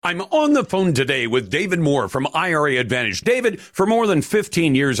I'm on the phone today with David Moore from IRA Advantage. David, for more than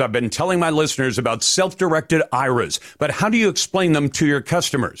 15 years, I've been telling my listeners about self-directed IRAs, but how do you explain them to your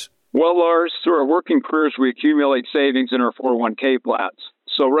customers? Well, Lars, through our working careers, we accumulate savings in our 401k plans.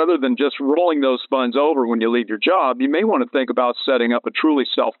 So rather than just rolling those funds over when you leave your job, you may want to think about setting up a truly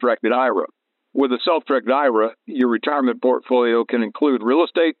self-directed IRA. With a self-directed IRA, your retirement portfolio can include real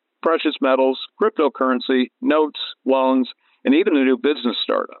estate, precious metals, cryptocurrency, notes, loans, and even a new business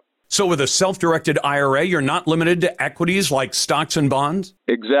startup. So with a self-directed IRA, you're not limited to equities like stocks and bonds?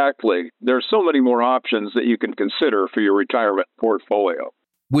 Exactly. There are so many more options that you can consider for your retirement portfolio.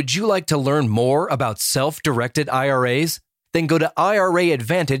 Would you like to learn more about self-directed IRAs? Then go to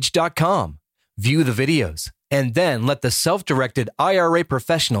IRAadvantage.com, view the videos, and then let the self-directed IRA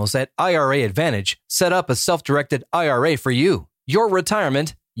professionals at IRA Advantage set up a self-directed IRA for you. Your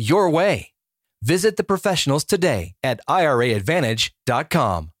retirement, your way. Visit the professionals today at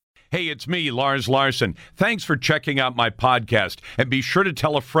IRAadvantage.com. Hey, it's me, Lars Larson. Thanks for checking out my podcast, and be sure to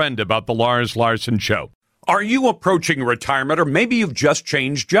tell a friend about the Lars Larson Show. Are you approaching retirement, or maybe you've just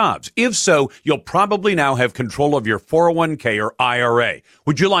changed jobs? If so, you'll probably now have control of your 401k or IRA.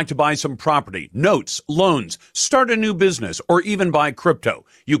 Would you like to buy some property, notes, loans, start a new business, or even buy crypto?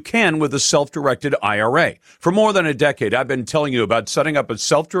 You can with a self-directed IRA. For more than a decade, I've been telling you about setting up a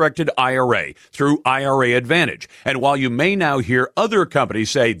self-directed IRA through IRA Advantage. And while you may now hear other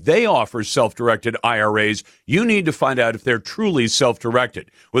companies say they offer self-directed IRAs, you need to find out if they're truly self-directed.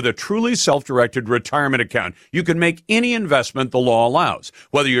 With a truly self-directed retirement account, you can make any investment the law allows.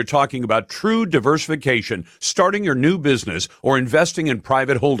 Whether you're talking about true diversification, starting your new business, or investing in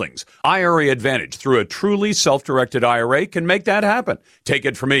private holdings, IRA Advantage through a truly self-directed IRA can make that happen. Take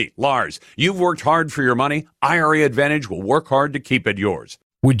it from me, Lars. You've worked hard for your money. IRA Advantage will work hard to keep it yours.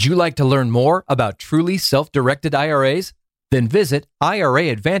 Would you like to learn more about truly self-directed IRAs? Then visit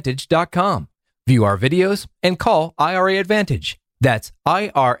IRAadvantage.com, view our videos, and call IRA Advantage. That's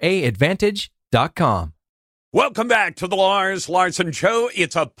IRAadvantage.com. Welcome back to the Lars Larson Show.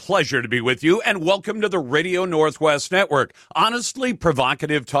 It's a pleasure to be with you, and welcome to the Radio Northwest Network. Honestly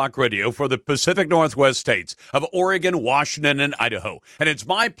provocative talk radio for the Pacific Northwest states of Oregon, Washington, and Idaho. And it's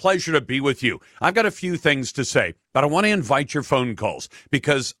my pleasure to be with you. I've got a few things to say, but I want to invite your phone calls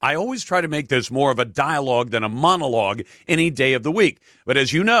because I always try to make this more of a dialogue than a monologue any day of the week. But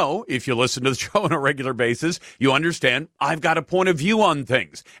as you know, if you listen to the show on a regular basis, you understand I've got a point of view on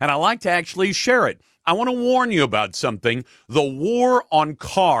things, and I like to actually share it. I want to warn you about something. The war on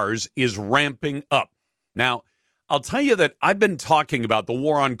cars is ramping up. Now, I'll tell you that I've been talking about the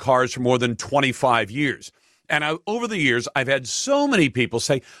war on cars for more than 25 years. And over the years, I've had so many people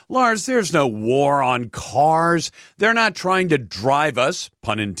say, Lars, there's no war on cars. They're not trying to drive us,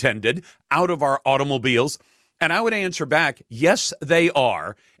 pun intended, out of our automobiles. And I would answer back, yes, they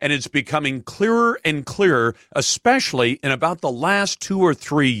are. And it's becoming clearer and clearer, especially in about the last 2 or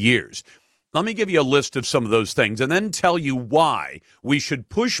 3 years. Let me give you a list of some of those things and then tell you why we should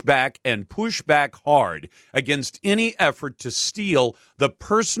push back and push back hard against any effort to steal the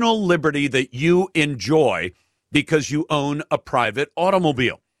personal liberty that you enjoy because you own a private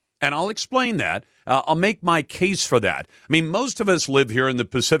automobile. And I'll explain that. I'll make my case for that. I mean, most of us live here in the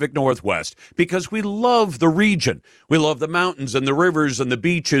Pacific Northwest because we love the region. We love the mountains and the rivers and the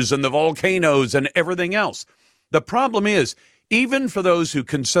beaches and the volcanoes and everything else. The problem is, even for those who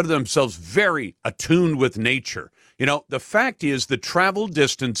consider themselves very attuned with nature, you know, the fact is the travel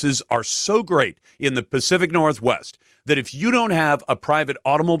distances are so great in the Pacific Northwest that if you don't have a private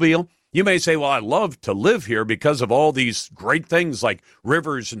automobile, you may say, well, I love to live here because of all these great things like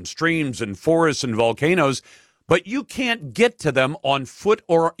rivers and streams and forests and volcanoes, but you can't get to them on foot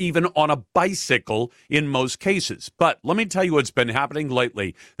or even on a bicycle in most cases. But let me tell you what's been happening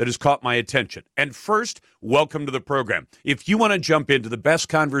lately that has caught my attention. And first, welcome to the program. If you want to jump into the best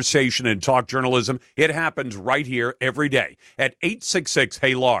conversation in talk journalism, it happens right here every day at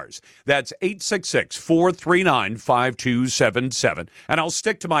 866-HEY-LARS. That's 866-439-5277. And I'll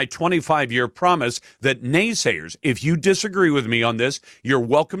stick to my 25-year promise that naysayers, if you disagree with me on this, you're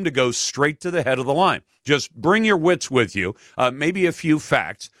welcome to go straight to the head of the line. Just bring your wits with you, maybe a few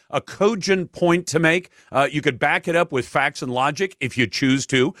facts, a cogent point to make. You could back it up with facts and logic if you choose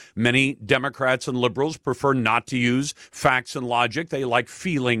to. Many Democrats and liberals prefer not to use facts and logic. They like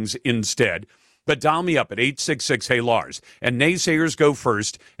feelings instead. But dial me up at 866-HEY-LARS. And naysayers go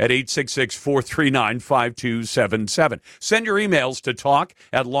first at 866-439-5277. Send your emails to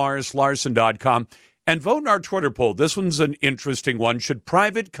talk@larslarson.com. And vote in our Twitter poll. This one's an interesting one. Should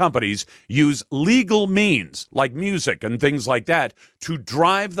private companies use legal means like music and things like that to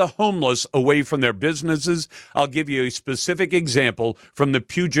drive the homeless away from their businesses? I'll give you a specific example from the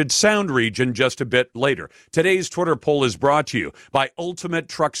Puget Sound region just a bit later. Today's Twitter poll is brought to you by Ultimate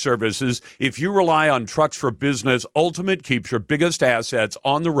Truck Services. If you rely on trucks for business, Ultimate keeps your biggest assets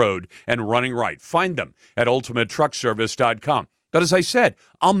on the road and running right. Find them at ultimatetruckservice.com. But as I said,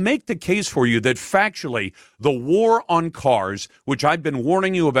 I'll make the case for you that factually, the war on cars, which I've been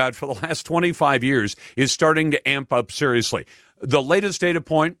warning you about for the last 25 years, is starting to amp up seriously. The latest data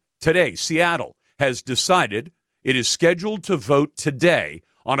point today, Seattle has decided it is scheduled to vote today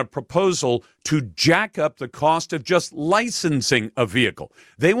on a proposal to jack up the cost of just licensing a vehicle.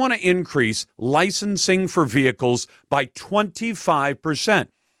 They want to increase licensing for vehicles by 25%.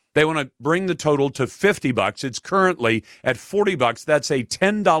 They want to bring the total to $50. It's currently at $40. That's a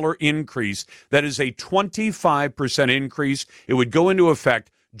 $10 increase. That is a 25% increase. It would go into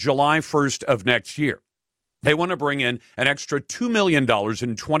effect July 1st of next year. They want to bring in an extra $2 million in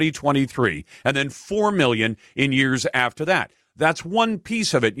 2023 and then $4 million in years after that. That's one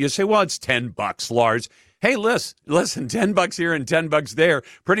piece of it. You say, well, it's $10, Lars. Hey, listen, $10 here and $10 there.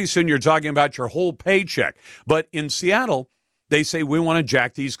 Pretty soon you're talking about your whole paycheck. But in Seattle, they say we want to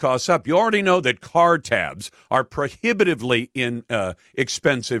jack these costs up. You already know that car tabs are prohibitively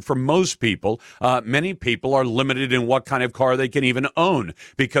expensive for most people. Many people are limited in what kind of car they can even own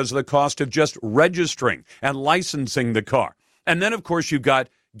because of the cost of just registering and licensing the car. And then, of course, you've got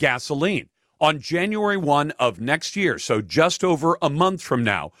gasoline. On January 1 of next year, so just over a month from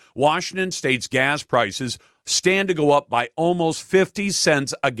now, Washington State's gas prices stand to go up by almost 50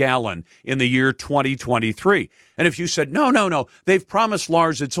 cents a gallon in the year 2023. And if you said, no, they've promised,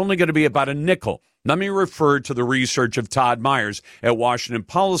 Lars, it's only going to be about a nickel. Let me refer to the research of Todd Myers at Washington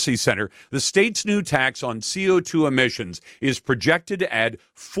Policy Center. The state's new tax on CO2 emissions is projected to add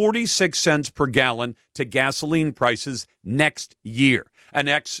 46 cents per gallon to gasoline prices next year. An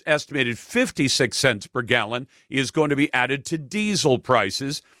estimated 56 cents per gallon is going to be added to diesel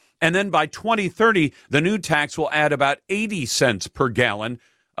prices. And then by 2030, the new tax will add about 80 cents per gallon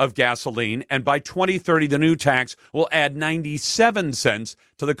of gasoline. And by 2030, the new tax will add 97 cents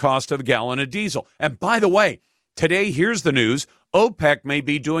to the cost of a gallon of diesel. And by the way, today, here's the news. OPEC may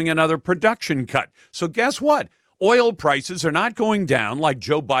be doing another production cut. So guess what? Oil prices are not going down like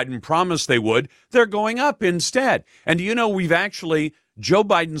Joe Biden promised they would. They're going up instead. And do you know Joe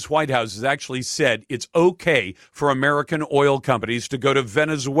Biden's White House has actually said it's okay for American oil companies to go to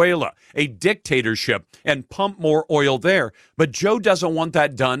Venezuela, a dictatorship, and pump more oil there. But Joe doesn't want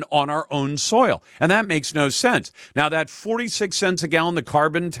that done on our own soil. And that makes no sense. Now, that 46 cents a gallon, the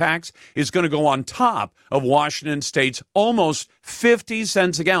carbon tax, is going to go on top of Washington State's almost 50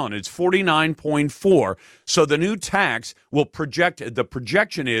 cents a gallon. It's 49.4. So the new tax the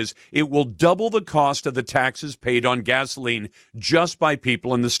projection is it will double the cost of the taxes paid on gasoline just by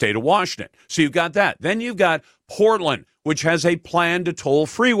people in the state of Washington. So you've got that. Then you've got Portland, which has a plan to toll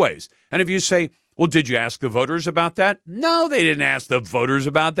freeways. And if you say, well, did you ask the voters about that? No, they didn't ask the voters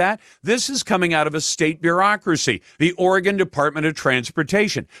about that. This is coming out of a state bureaucracy, the Oregon Department of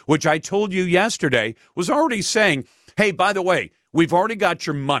Transportation, which I told you yesterday was already saying, hey, by the way, we've already got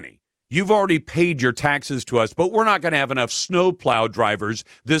your money. You've already paid your taxes to us, but we're not going to have enough snowplow drivers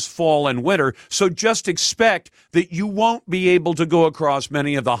this fall and winter. So just expect that you won't be able to go across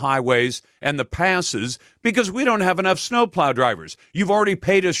many of the highways and the passes because we don't have enough snowplow drivers. You've already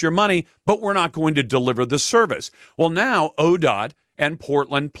paid us your money, but we're not going to deliver the service. Well, now ODOT and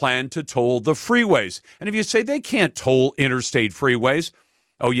Portland plan to toll the freeways. And if you say they can't toll interstate freeways,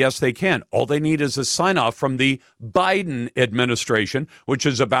 oh, yes, they can. All they need is a sign-off from the Biden administration, which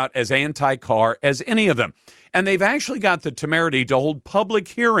is about as anti-car as any of them. And they've actually got the temerity to hold public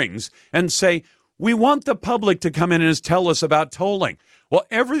hearings and say, we want the public to come in and tell us about tolling. Well,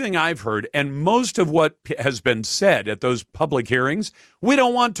 everything I've heard and most of what has been said at those public hearings, we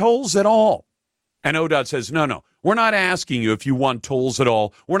don't want tolls at all. And ODOT says, no, we're not asking you if you want tolls at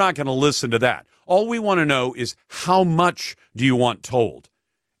all. We're not going to listen to that. All we want to know is how much do you want tolled?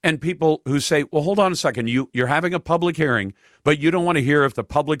 And people who say, well, hold on a second, you're having a public hearing, but you don't want to hear if the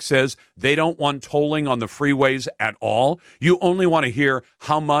public says they don't want tolling on the freeways at all. You only want to hear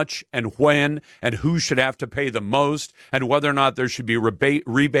how much and when and who should have to pay the most and whether or not there should be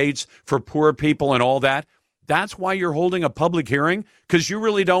rebates for poor people and all that. That's why you're holding a public hearing, because you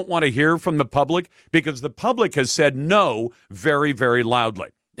really don't want to hear from the public because the public has said no very, very loudly.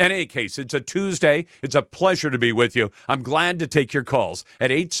 In any case, it's a Tuesday. It's a pleasure to be with you. I'm glad to take your calls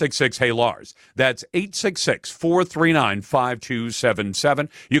at 866-HEY-LARS. That's 866-439-5277.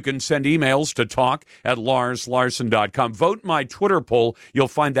 You can send emails to talk@LarsLarson.com. Vote my Twitter poll. You'll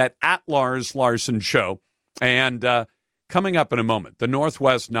find that at Lars Larson Show. And coming up in a moment, the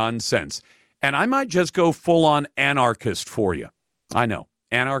Northwest nonsense. And I might just go full-on anarchist for you. I know,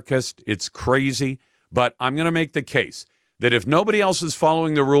 anarchist, it's crazy, but I'm going to make the case that if nobody else is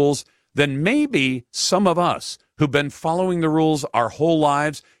following the rules, then maybe some of us who've been following the rules our whole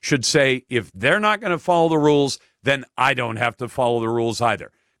lives should say, if they're not going to follow the rules, then I don't have to follow the rules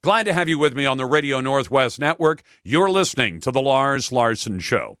either. Glad to have you with me on the Radio Northwest Network. You're listening to The Lars Larson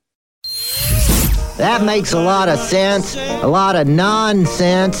Show. That makes a lot of sense, a lot of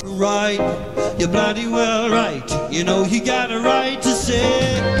nonsense. Right, you're bloody well right. You know you got a right to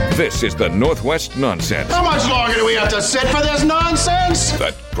say. This is the Northwest Nonsense. How much longer do we have to sit for this nonsense?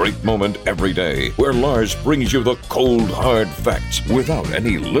 That great moment every day where Lars brings you the cold, hard facts without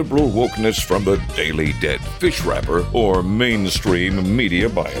any liberal wokeness from the Daily Dead, fish wrapper, or mainstream media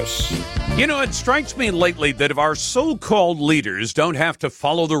bias. You know, it strikes me lately that if our so-called leaders don't have to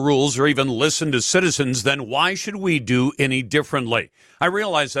follow the rules or even listen to citizens, then why should we do any differently? I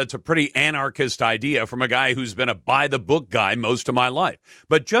realize that's a pretty anarchist idea from a guy who's been a by-the-book guy most of my life.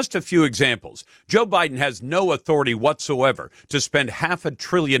 But just a few examples. Joe Biden has no authority whatsoever to spend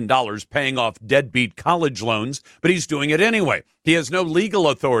 $500 billion paying off deadbeat college loans, but he's doing it anyway. He has no legal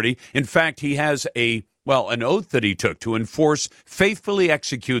authority. In fact, he has an oath that he took to faithfully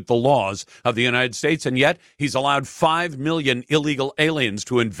execute the laws of the United States, and yet he's allowed 5 million illegal aliens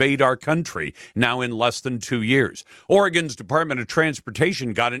to invade our country now in less than 2 years. Oregon's Department of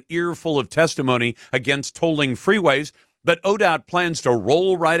Transportation got an earful of testimony against tolling freeways, but ODOT plans to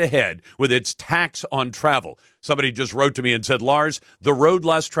roll right ahead with its tax on travel. Somebody just wrote to me and said, Lars, the road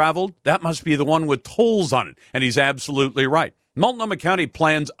less traveled, that must be the one with tolls on it. And he's absolutely right. Multnomah County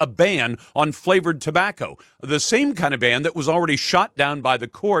plans a ban on flavored tobacco, the same kind of ban that was already shot down by the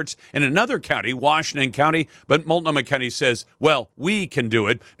courts in another county, Washington County. But Multnomah County says, well, we can do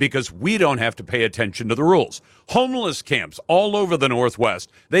it because we don't have to pay attention to the rules. Homeless camps all over the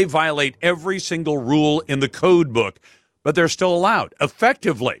Northwest, they violate every single rule in the code book, but they're still allowed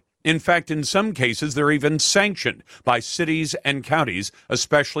effectively. In fact, in some cases, they're even sanctioned by cities and counties,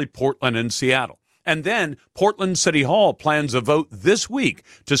 especially Portland and Seattle. And then Portland City Hall plans a vote this week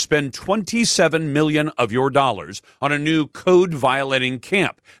to spend $27 million of your dollars on a new code-violating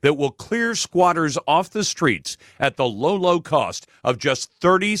camp that will clear squatters off the streets at the low cost of just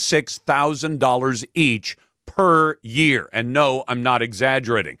 $36,000 each per year. And no, I'm not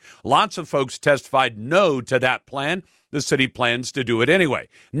exaggerating. Lots of folks testified no to that plan. The city plans to do it anyway.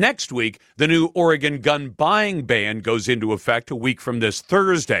 Next week, the new Oregon gun buying ban goes into effect a week from this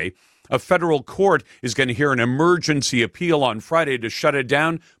Thursday. A federal court is going to hear an emergency appeal on Friday to shut it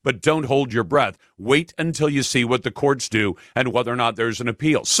down, but don't hold your breath. Wait until you see what the courts do and whether or not there's an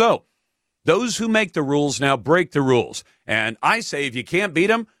appeal. So, those who make the rules now break the rules. And I say if you can't beat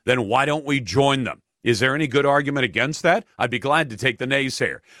them, then why don't we join them? Is there any good argument against that? I'd be glad to take the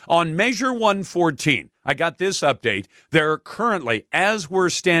naysayer. On Measure 114, I got this update. There are currently, as we're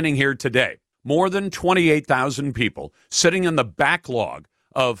standing here today, more than 28,000 people sitting in the backlog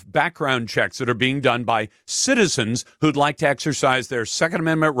of background checks that are being done by citizens who'd like to exercise their Second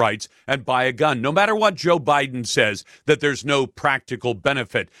Amendment rights and buy a gun. No matter what Joe Biden says, that there's no practical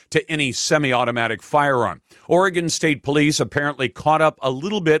benefit to any semi-automatic firearm. Oregon State Police apparently caught up a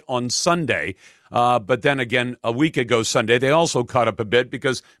little bit on Sunday, but then again, a week ago Sunday, they also caught up a bit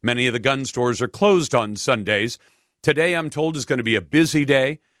because many of the gun stores are closed on Sundays. Today, I'm told, is going to be a busy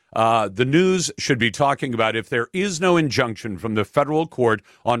day. The news should be talking about if there is no injunction from the federal court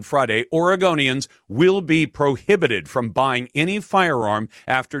on Friday, Oregonians will be prohibited from buying any firearm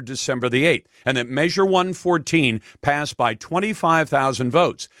after December the 8th, and that Measure 114 passed by 25,000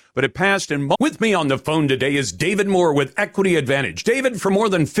 votes. But it passed in... With me on the phone today is David Moore with Equity Advantage. David, for more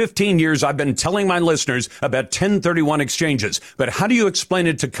than 15 years, I've been telling my listeners about 1031 exchanges, but how do you explain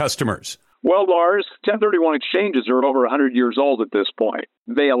it to customers? Well, Lars, 1031 exchanges are over 100 years old at this point.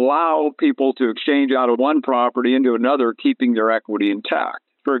 They allow people to exchange out of one property into another, keeping their equity intact.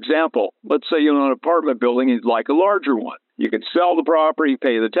 For example, let's say you own an apartment building and you'd like a larger one. You can sell the property,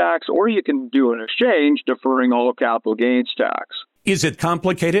 pay the tax, or you can do an exchange, deferring all capital gains tax. Is it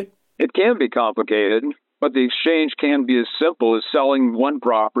complicated? It can be complicated, but the exchange can be as simple as selling one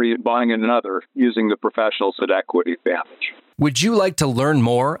property and buying another using the professionals at Equity Advantage. Would you like to learn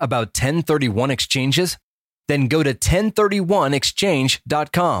more about 1031 exchanges? Then go to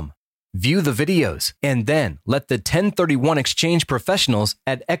 1031exchange.com. View the videos, and then let the 1031 exchange professionals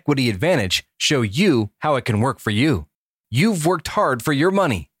at Equity Advantage show you how it can work for you. You've worked hard for your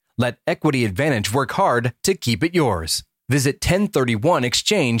money. Let Equity Advantage work hard to keep it yours. Visit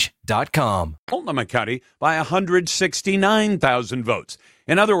 1031exchange.com. Multnomah County by 169,000 votes.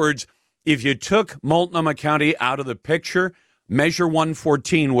 In other words, if you took Multnomah County out of the picture, Measure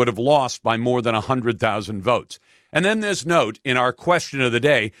 114 would have lost by more than 100,000 votes. And then this note in our question of the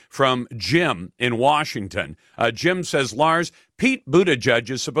day from Jim in Washington. Jim says, Lars, Pete Buttigieg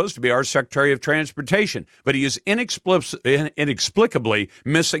is supposed to be our Secretary of Transportation, but he is inexplicably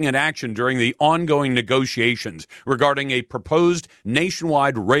missing in action during the ongoing negotiations regarding a proposed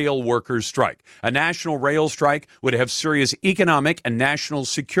nationwide rail workers' strike. A national rail strike would have serious economic and national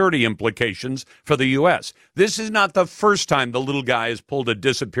security implications for the U.S. This is not the first time the little guy has pulled a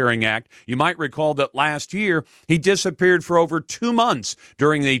disappearing act. You might recall that last year he disappeared for over 2 months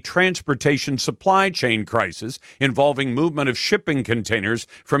during the transportation supply chain crisis involving movement of shipping containers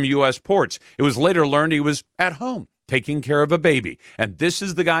from U.S. ports. It was later learned he was at home taking care of a baby. And this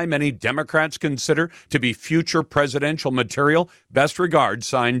is the guy many Democrats consider to be future presidential material. Best regards,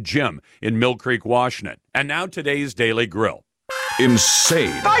 signed Jim in Mill Creek, Washington. And now today's Daily Grill.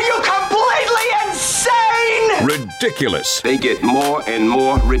 Insane. Are you completely insane? Ridiculous. They get more and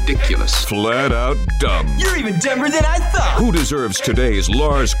more ridiculous. Flat out dumb. You're even dumber than I thought. Who deserves today's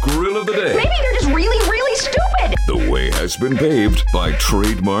Lars Grill of the Day? Maybe they're just really, really stupid. The way has been paved by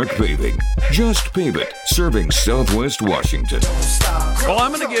Trademark Paving. Just pave it. Serving Southwest Washington. Well,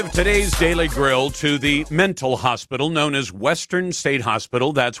 I'm going to give today's Daily Grill to the mental hospital known as Western State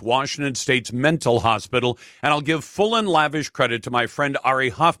Hospital. That's Washington State's mental hospital. And I'll give full and lavish credit to my friend Ari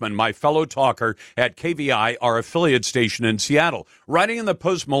Hoffman, my fellow talker at KVI, our affiliate station in Seattle. Writing in the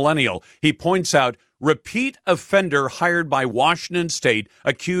Post Millennial, he points out, repeat offender hired by Washington State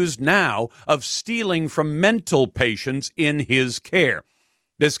accused now of stealing from mental patients in his care.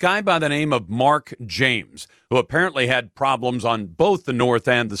 This guy by the name of Mark James, who apparently had problems on both the north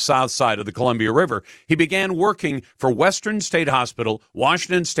and the south side of the Columbia River, he began working for Western State Hospital,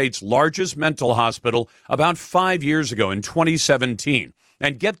 Washington State's largest mental hospital, about 5 years ago in 2017.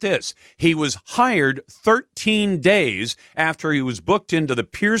 And get this, he was hired 13 days after he was booked into the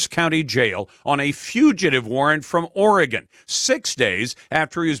Pierce County Jail on a fugitive warrant from Oregon, 6 days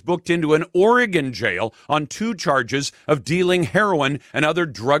after he was booked into an Oregon jail on 2 charges of dealing heroin and other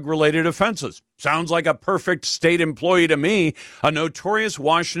drug-related offenses. Sounds like a perfect state employee to me. A notorious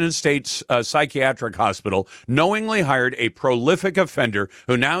Washington State psychiatric hospital knowingly hired a prolific offender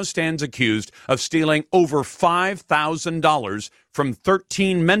who now stands accused of stealing over $5,000 from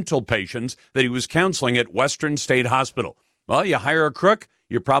 13 mental patients that he was counseling at Western State Hospital. Well, you hire a crook,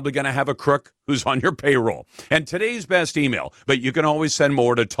 you're probably going to have a crook who's on your payroll. And today's best email, but you can always send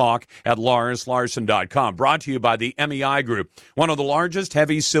more to talk@LarsLarson.com. Brought to you by the MEI Group, one of the largest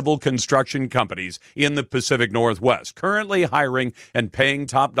heavy civil construction companies in the Pacific Northwest, currently hiring and paying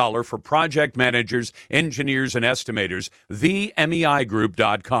top dollar for project managers, engineers, and estimators.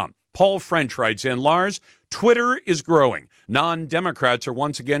 TheMEIGroup.com. Paul French writes in, Lars, Twitter is growing. Non-Democrats are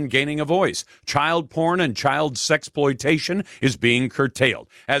once again gaining a voice. Child porn and child sexploitation is being curtailed.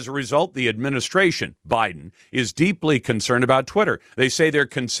 As a result, the administration, Biden, is deeply concerned about Twitter. They say they're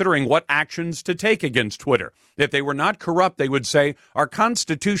considering what actions to take against Twitter. If they were not corrupt, they would say, our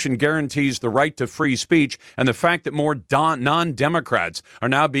Constitution guarantees the right to free speech, and the fact that more non-Democrats are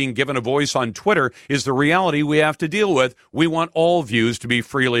now being given a voice on Twitter is the reality we have to deal with. We want all views to be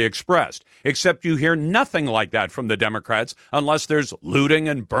freely expressed. Except you hear nothing like that from the Democrats unless there's looting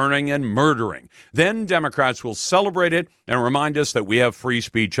and burning and murdering. Then Democrats will celebrate it and remind us that we have free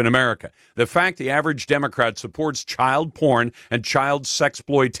speech in America. The fact the average Democrat supports child porn and child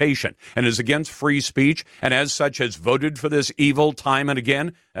sexploitation and is against free speech and as such has voted for this evil time and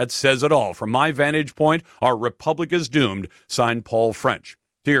again, that says it all. From my vantage point, our republic is doomed. Signed, Paul French.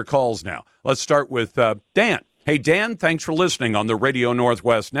 To your calls now. Let's start with Dan. Hey, Dan, thanks for listening on the Radio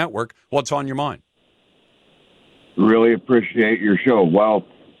Northwest Network. What's on your mind? Really appreciate your show. Well,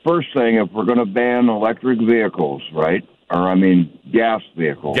 first thing, if we're going to ban electric vehicles, right? Gas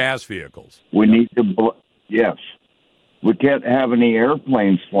vehicles. Gas vehicles. We need to, yes. We can't have any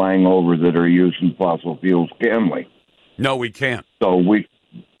airplanes flying over that are using fossil fuels, can we? No, we can't. So we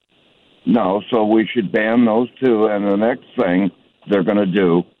should ban those too. And the next thing they're going to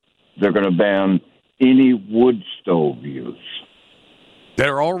do, they're going to ban any wood stove use.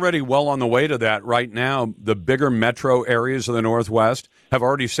 They're already well on the way to that right now. The bigger metro areas of the Northwest have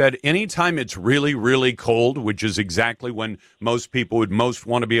already said anytime it's really, really cold, which is exactly when most people would most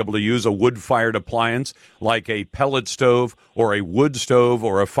want to be able to use a wood-fired appliance like a pellet stove or a wood stove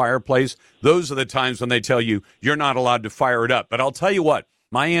or a fireplace, those are the times when they tell you you're not allowed to fire it up. But I'll tell you what,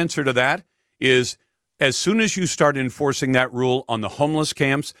 my answer to that is as soon as you start enforcing that rule on the homeless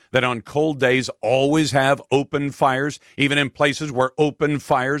camps that on cold days always have open fires, even in places where open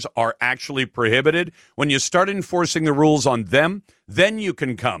fires are actually prohibited, when you start enforcing the rules on them, then you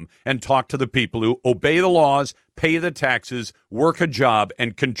can come and talk to the people who obey the laws, pay the taxes, work a job,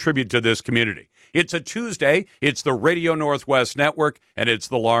 and contribute to this community. It's a Tuesday. It's the Radio Northwest Network, and it's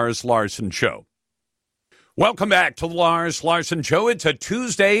the Lars Larson Show. Welcome back to the Lars Larson Show. It's a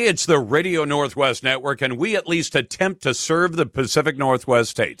Tuesday. It's the Radio Northwest Network, and we at least attempt to serve the Pacific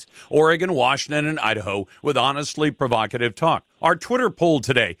Northwest states, Oregon, Washington, and Idaho, with honestly provocative talk. Our Twitter poll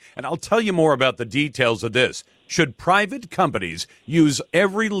today, and I'll tell you more about the details of this. Should private companies use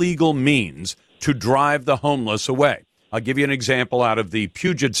every legal means to drive the homeless away? I'll give you an example out of the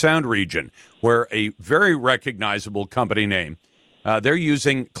Puget Sound region, where a very recognizable company name, they're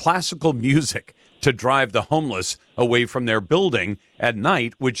using classical music to drive the homeless away from their building at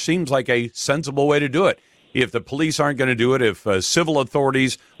night, which seems like a sensible way to do it. If the police aren't going to do it, if civil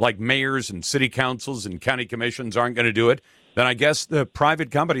authorities like mayors and city councils and county commissions aren't going to do it, then I guess the private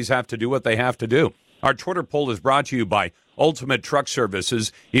companies have to do what they have to do. Our Twitter poll is brought to you by Ultimate Truck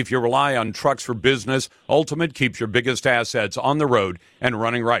Services. If you rely on trucks for business, Ultimate keeps your biggest assets on the road and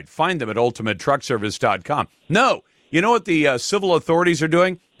running right. Find them at ultimatetruckservice.com. No, you know what the civil authorities are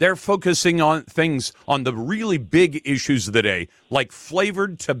doing? They're focusing on things, on the really big issues of the day, like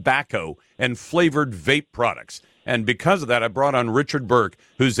flavored tobacco and flavored vape products. And because of that, I brought on Richard Burke,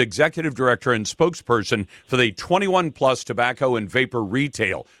 who's executive director and spokesperson for the 21 Plus Tobacco and Vapor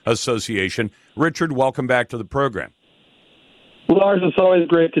Retail Association. Richard, welcome back to the program. Lars, it's always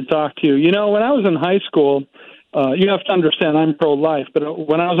great to talk to you. You know, when I was in high school, you have to understand I'm pro-life, but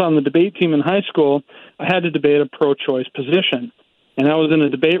when I was on the debate team in high school, I had to debate a pro-choice position. And I was in a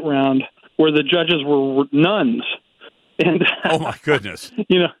debate round where the judges were nuns. And oh, my goodness.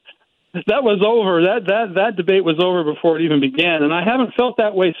 You know, that was over. That debate was over before it even began. And I haven't felt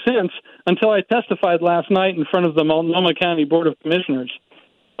that way since until I testified last night in front of the Multnomah County Board of Commissioners.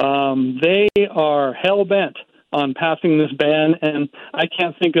 They are hell-bent on passing this ban, and I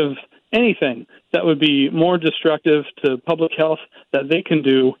can't think of anything that would be more destructive to public health that they can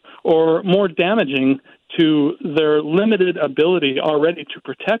do or more damaging to their limited ability already to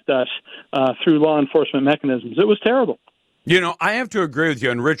protect us through law enforcement mechanisms. It was terrible. You know, I have to agree with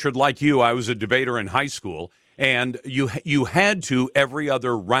you. And Richard, like you, I was a debater in high school, and you had to, every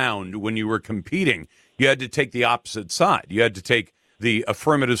other round when you were competing, you had to take the opposite side. You had to take the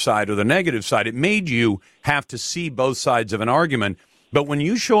affirmative side or the negative side. It made you have to see both sides of an argument. But when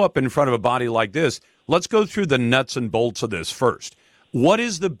you show up in front of a body like this, let's go through the nuts and bolts of this first. What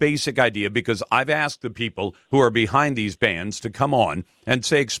is the basic idea? Because I've asked the people who are behind these bans to come on and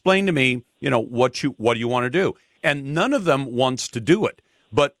say, explain to me, you know, what do you want to do? And none of them wants to do it.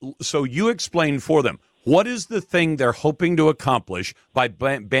 But so you explain for them, what is the thing they're hoping to accomplish by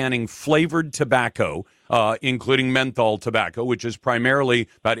banning flavored tobacco, including menthol tobacco, which is primarily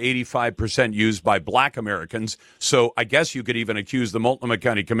about 85% used by black Americans. So I guess you could even accuse the Multnomah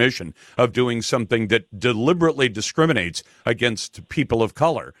County Commission of doing something that deliberately discriminates against people of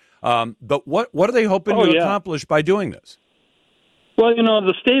color. But what are they hoping to accomplish by doing this? Well, you know,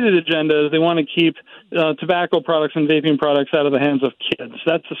 the stated agenda is they want to keep tobacco products and vaping products out of the hands of kids.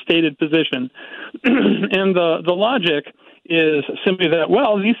 That's the stated position. And the logic is simply that,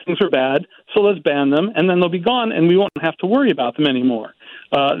 well, these things are bad, so let's ban them, and then they'll be gone, and we won't have to worry about them anymore.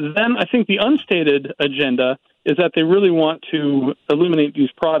 Then I think the unstated agenda is that they really want to eliminate these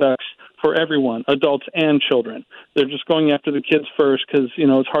products for everyone, adults and children. They're just going after the kids first because, you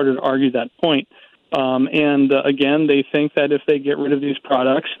know, it's harder to argue that point. Again, they think that if they get rid of these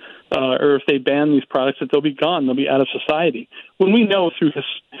products or if they ban these products, that they'll be gone. They'll be out of society. When we know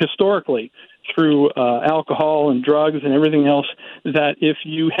historically through alcohol and drugs and everything else that if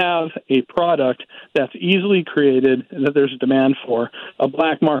you have a product that's easily created and that there's a demand for, a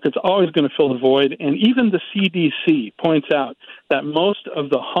black market's always going to fill the void. And even the CDC points out that most of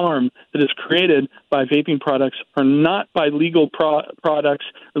the harm that is created by vaping products are not by legal products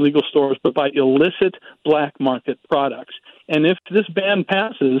or legal stores, but by illicit black market products. And if this ban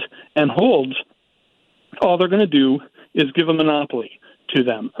passes and holds, all they're going to do is give a monopoly to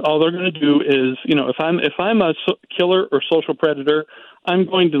them. All they're going to do is, if I'm a killer or social predator, I'm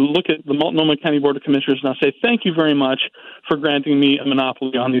going to look at the Multnomah County Board of Commissioners and I'll say, thank you very much for granting me a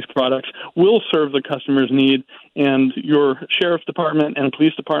monopoly on these products. We'll serve the customer's need, and your sheriff's department and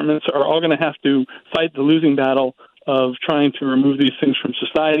police departments are all going to have to fight the losing battle of trying to remove these things from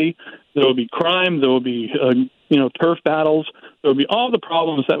society. There will be crime. There will be, turf battles. There will be all the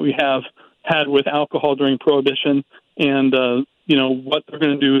problems that we have had with alcohol during Prohibition. And, what they're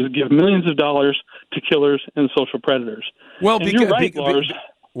going to do is give millions of dollars to killers and social predators. Well, you're right, Lars.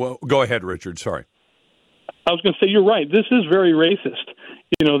 Well, go ahead, Richard. Sorry. I was going to say, you're right. This is very racist.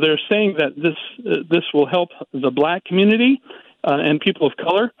 They're saying that this will help the black community and people of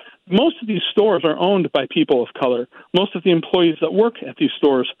color. Most of these stores are owned by people of color. Most of the employees that work at these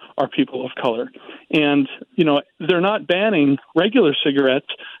stores are people of color. And, they're not banning regular cigarettes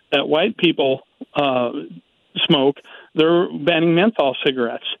that white people smoke. They're banning menthol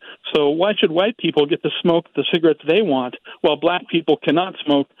cigarettes. So why should white people get to smoke the cigarettes they want while black people cannot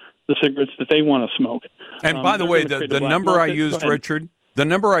smoke the cigarettes that they want to smoke? And by the way, the number I used, Richard, the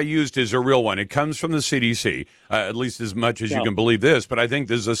number I used is a real one. It comes from the CDC, at least as much as you can believe this, but I think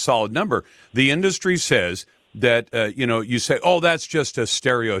this is a solid number. The industry says that, you say, oh, that's just a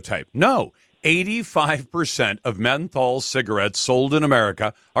stereotype. No, 85% of menthol cigarettes sold in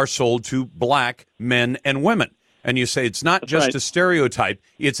America are sold to black men and women. And you say it's not just a stereotype,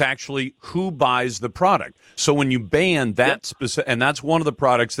 it's actually who buys the product. So when you ban that specific, and that's one of the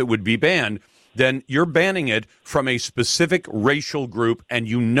products that would be banned, then you're banning it from a specific racial group, and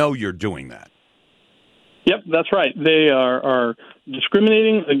you're doing that. Yep, that's right. They are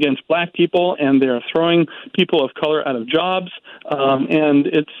discriminating against black people, and they are throwing people of color out of jobs, and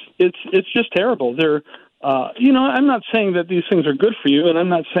it's just terrible. They're I'm not saying that these things are good for you, and I'm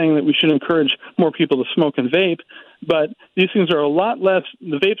not saying that we should encourage more people to smoke and vape, but these things are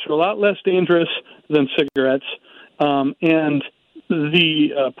the vapes are a lot less dangerous than cigarettes, and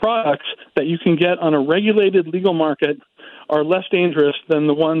the products that you can get on a regulated legal market are less dangerous than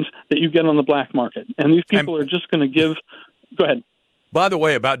the ones that you get on the black market. And these people are just going to give... Go ahead. By the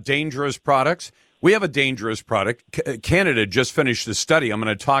way, about dangerous products, we have a dangerous product. Canada just finished a study. I'm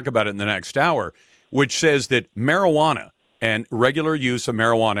going to talk about it in the next hour, which says that marijuana and regular use of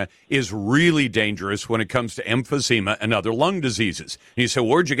marijuana is really dangerous when it comes to emphysema and other lung diseases. And you say,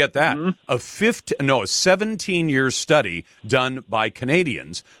 where'd you get that? Mm-hmm. A 17-year study done by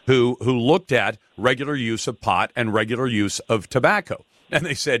Canadians who looked at regular use of pot and regular use of tobacco. And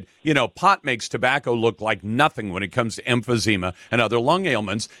they said, pot makes tobacco look like nothing when it comes to emphysema and other lung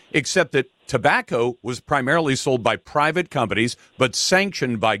ailments, except that tobacco was primarily sold by private companies, but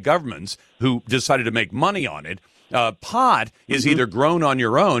sanctioned by governments who decided to make money on it. Pot is either grown on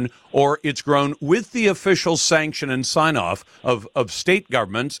your own or it's grown with the official sanction and sign-off of state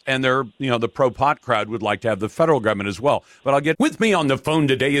governments, and they're, the pro-pot crowd would like to have the federal government as well. But I'll get with me on the phone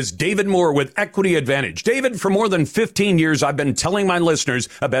today is David Moore with Equity Advantage. David, for more than 15 years, I've been telling my listeners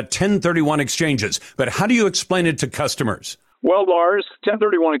about 1031 exchanges, but how do you explain it to customers? Well, Lars,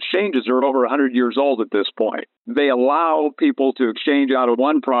 1031 exchanges are over 100 years old at this point. They allow people to exchange out of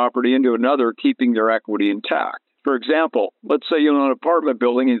one property into another, keeping their equity intact. For example, let's say you own an apartment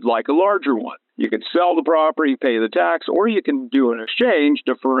building and you'd like a larger one. You can sell the property, pay the tax, or you can do an exchange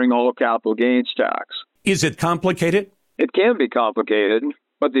deferring all capital gains tax. Is it complicated? It can be complicated,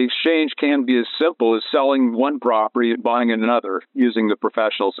 but the exchange can be as simple as selling one property and buying another using the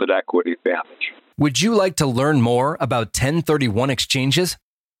professionals at Equity Advantage. Would you like to learn more about 1031 exchanges?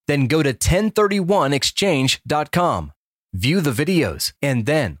 Then go to 1031exchange.com. View the videos, and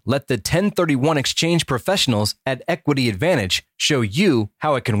then let the 1031 exchange professionals at Equity Advantage show you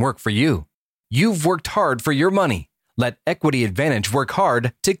how it can work for you. You've worked hard for your money. Let Equity Advantage work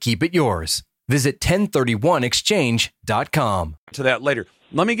hard to keep it yours. Visit 1031exchange.com. To that later.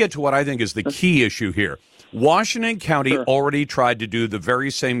 Let me get to what I think is the key issue here. Washington County already tried to do the very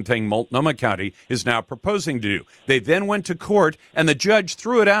same thing Multnomah County is now proposing to do. They then went to court, and the judge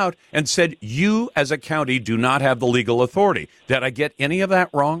threw it out and said, you as a county do not have the legal authority. Did I get any of that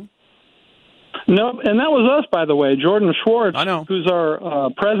wrong? No, and that was us, by the way. Jordan Schwartz, I know, who's our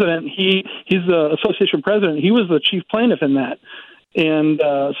president, he's the association president. He was the chief plaintiff in that. And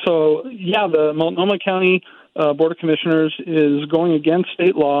the Multnomah County Board of Commissioners is going against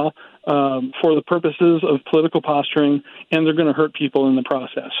state law for the purposes of political posturing, and they're going to hurt people in the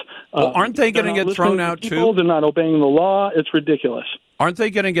process. Well, aren't they going to get thrown out too? They're not obeying the law. It's ridiculous. Aren't they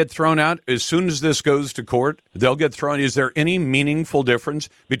going to get thrown out as soon as this goes to court? They'll get thrown. Is there any meaningful difference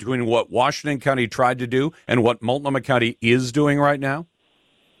between what Washington County tried to do and what Multnomah County is doing right now?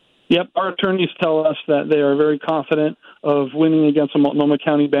 Yep, our attorneys tell us that they are very confident of winning against a Multnomah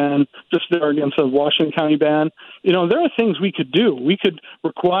County ban, just there against a Washington County ban. You know, there are things we could do. We could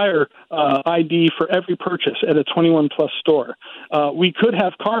require ID for every purchase at a 21-plus store. We could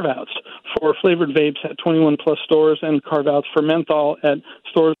have carve-outs for flavored vapes at 21-plus stores and carve-outs for menthol at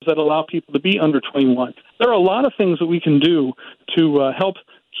stores that allow people to be under 21. There are a lot of things that we can do to help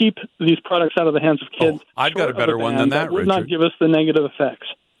keep these products out of the hands of kids. Oh, I've got a better one than that, would Richard. Not give us the negative effects.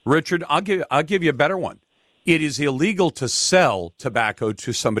 Richard, I'll give you a better one. It is illegal to sell tobacco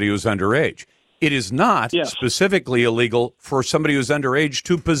to somebody who's underage. It is not specifically illegal for somebody who's underage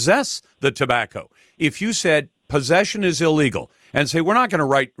to possess the tobacco. If you said possession is illegal and say we're not going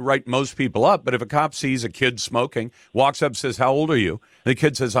to write most people up, but if a cop sees a kid smoking, walks up, says, "How old are you?" And the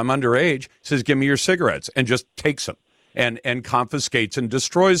kid says, "I'm underage," says, "Give me your cigarettes," and just takes them and confiscates and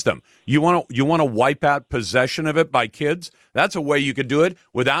destroys them. You want to wipe out possession of it by kids? That's a way you could do it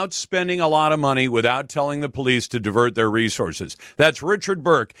without spending a lot of money, without telling the police to divert their resources. That's Richard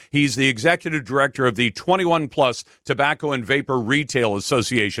Burke. He's the executive director of the 21 Plus Tobacco and Vapor Retail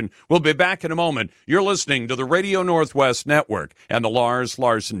Association. We'll be back in a moment. You're listening to the Radio Northwest Network and the Lars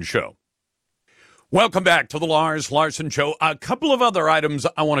Larson Show. Welcome back to the Lars Larson Show. A couple of other items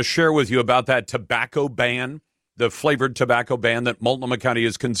I want to share with you about that tobacco ban, the flavored tobacco ban that Multnomah County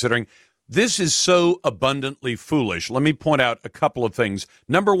is considering. This is so abundantly foolish. Let me point out a couple of things.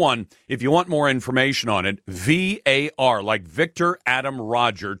 Number one, if you want more information on it, VAR, like Victor Adam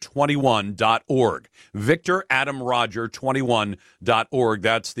Roger 21.org. Victor Adam Roger 21.org.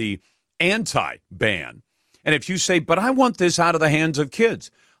 That's the anti-ban. And if you say, but I want this out of the hands of kids,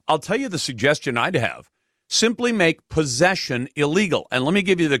 I'll tell you the suggestion I'd have. Simply make possession illegal. And let me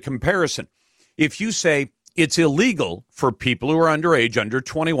give you the comparison. If you say, it's illegal for people who are underage, under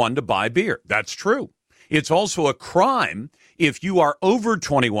 21, to buy beer. That's true. It's also a crime if you are over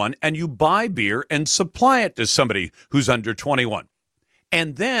 21 and you buy beer and supply it to somebody who's under 21.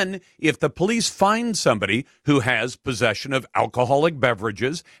 And then if the police find somebody who has possession of alcoholic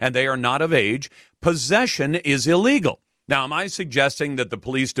beverages and they are not of age, possession is illegal. Now, am I suggesting that the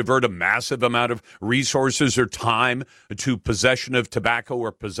police divert a massive amount of resources or time to possession of tobacco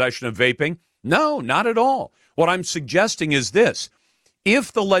or possession of vaping? No, not at all. What I'm suggesting is this.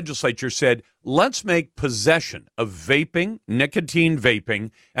 If the legislature said, let's make possession of vaping, nicotine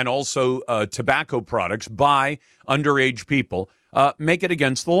vaping, and also tobacco products by underage people, make it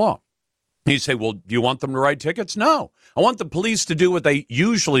against the law. You say, well, do you want them to write tickets? No. I want the police to do what they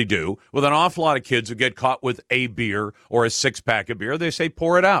usually do with an awful lot of kids who get caught with a beer or a six-pack of beer. They say,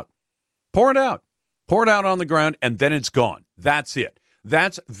 pour it out. Pour it out. Pour it out on the ground, and then it's gone. That's it.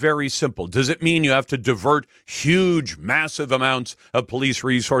 That's very simple. Does it mean you have to divert huge, massive amounts of police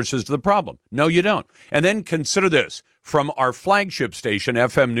resources to the problem? No, you don't. And then consider this. From our flagship station,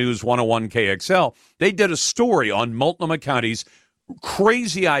 FM News 101 KXL, they did a story on Multnomah County's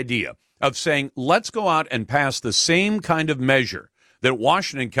crazy idea of saying, let's go out and pass the same kind of measure that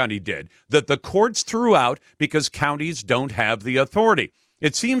Washington County did, that the courts threw out because counties don't have the authority.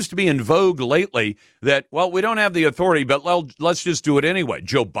 It seems to be in vogue lately that, well, we don't have the authority, but let's just do it anyway.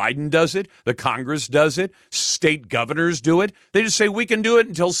 Joe Biden does it. The Congress does it. State governors do it. They just say we can do it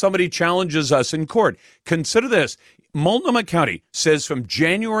until somebody challenges us in court. Consider this. Multnomah County says from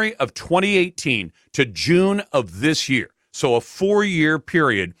January of 2018 to June of this year, so a 4-year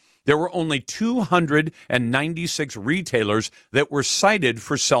period, there were only 296 retailers that were cited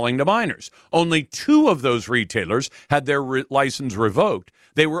for selling to minors. Only 2 of those retailers had their license revoked.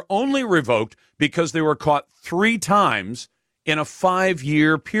 They were only revoked because they were caught 3 times in a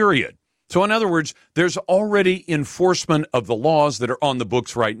 5-year period. So in other words, there's already enforcement of the laws that are on the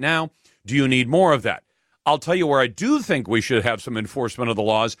books right now. Do you need more of that? I'll tell you where I do think we should have some enforcement of the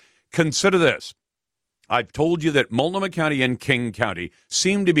laws. Consider this. I've told you that Multnomah County and King County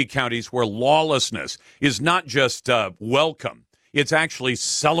seem to be counties where lawlessness is not just welcome, it's actually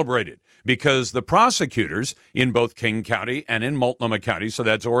celebrated, because the prosecutors in both King County and in Multnomah County, so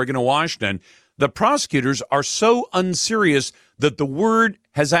that's Oregon and Washington, the prosecutors are so unserious that the word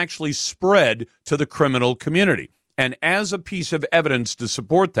has actually spread to the criminal community. And as a piece of evidence to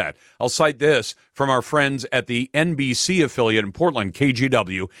support that, I'll cite this from our friends at the NBC affiliate in Portland,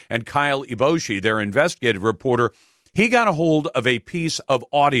 KGW, and Kyle Iboshi, their investigative reporter. He got a hold of a piece of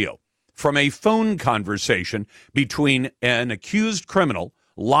audio from a phone conversation between an accused criminal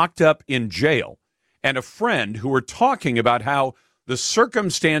locked up in jail and a friend who were talking about how the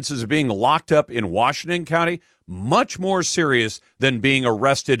circumstances of being locked up in Washington County much more serious than being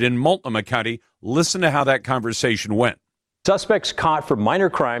arrested in Multnomah County. Listen to how that conversation went. Suspects caught for minor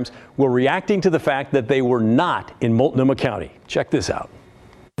crimes were reacting to the fact that they were not in Multnomah County. Check this out.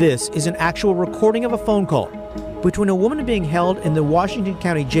 This is an actual recording of a phone call between a woman being held in the Washington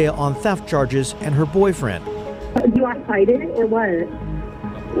County Jail on theft charges and her boyfriend. Do you want to fight it or what?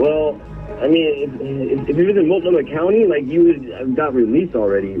 Well, I mean, if it was in Multnomah County, like, you would have got released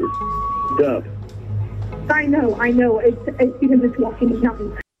already. It's up. I know. It's because it's Washington County.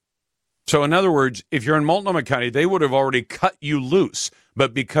 So in other words, if you're in Multnomah County, they would have already cut you loose.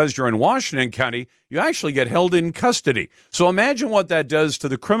 But because you're in Washington County, you actually get held in custody. So imagine what that does to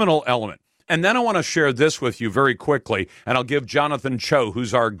the criminal element. And then I want to share this with you very quickly, and I'll give Jonathan Cho,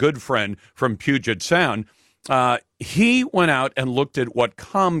 who's our good friend from Puget Sound. He went out and looked at what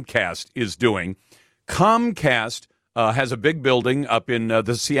Comcast is doing. Comcast has a big building up in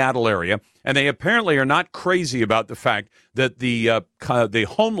the Seattle area, and they apparently are not crazy about the fact that the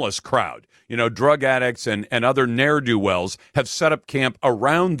homeless crowd, drug addicts and other ne'er-do-wells, have set up camp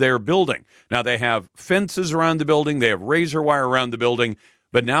around their building. Now, they have fences around the building. They have razor wire around the building.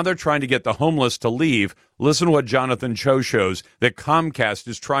 But now they're trying to get the homeless to leave. Listen to what Jonathan Cho shows that Comcast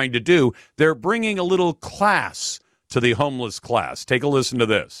is trying to do. They're bringing a little class to the homeless class. Take a listen to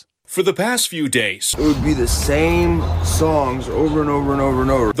this. For the past few days, it would be the same songs over and over and over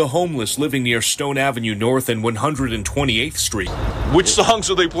and over. The homeless living near Stone Avenue North and 128th Street. Which songs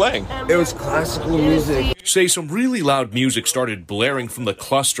are they playing? It was classical music. Say some really loud music started blaring from the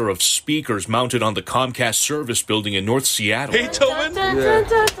cluster of speakers mounted on the Comcast service building in North Seattle. Beethoven? Yeah.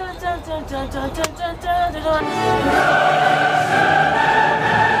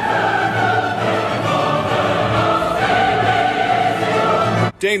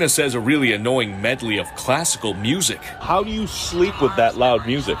 Dana says a really annoying medley of classical music. How do you sleep with that loud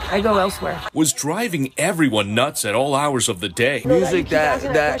music? I go elsewhere. Was driving everyone nuts at all hours of the day. Music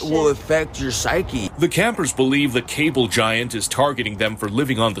that will affect your psyche. The campers believe the cable giant is targeting them for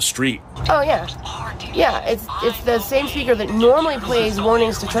living on the street. Oh, yeah. Yeah, it's the same speaker that normally plays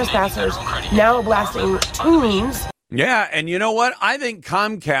warnings to trespassers, now blasting tunes. Yeah, and you know what? I think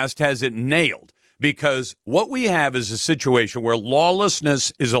Comcast has it nailed. Because what we have is a situation where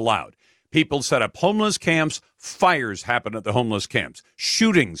lawlessness is allowed. People set up homeless camps, fires happen at the homeless camps,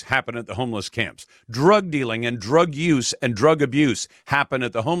 shootings happen at the homeless camps, drug dealing and drug use and drug abuse happen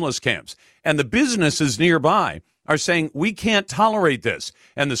at the homeless camps. And the businesses nearby are saying, we can't tolerate this.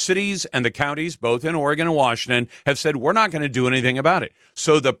 And the cities and the counties, both in Oregon and Washington, have said, we're not going to do anything about it.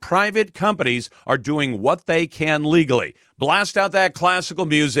 So the private companies are doing what they can legally. Blast out that classical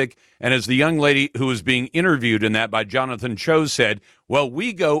music. And as the young lady who was being interviewed in that by Jonathan Cho said, well,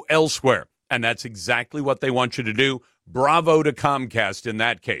 we go elsewhere. And that's exactly what they want you to do. Bravo to Comcast in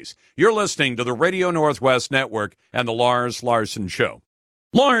that case. You're listening to the Radio Northwest Network and the Lars Larson Show.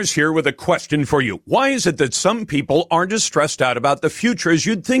 Lars here with a question for you. Why is it that some people aren't as stressed out about the future as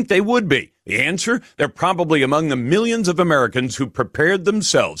you'd think they would be? The answer? They're probably among the millions of Americans who prepared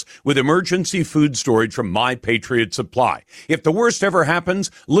themselves with emergency food storage from My Patriot Supply. If the worst ever happens,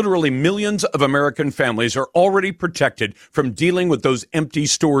 literally millions of American families are already protected from dealing with those empty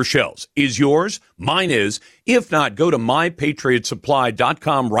store shelves. Is yours? Mine is. If not, go to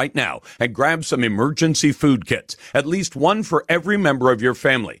MyPatriotSupply.com right now and grab some emergency food kits, at least one for every member of your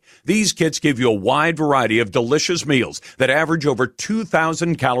family. These kits give you a wide variety of delicious meals that average over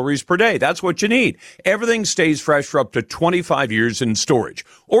 2,000 calories per day. That's what you need. Everything stays fresh for up to 25 years in storage.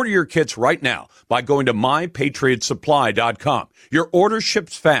 Order your kits right now by going to MyPatriotSupply.com. Your order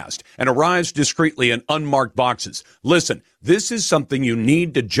ships fast and arrives discreetly in unmarked boxes. Listen, this is something you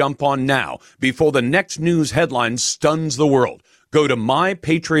need to jump on now before the next news headline stuns the world. Go to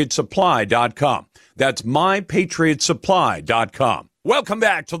MyPatriotSupply.com. That's MyPatriotSupply.com. Welcome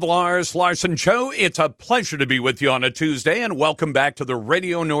back to the Lars Larson Show. It's a pleasure to be with you on a Tuesday, and welcome back to the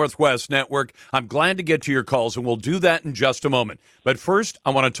Radio Northwest Network. I'm glad to get to your calls, and we'll do that in just a moment. But first, I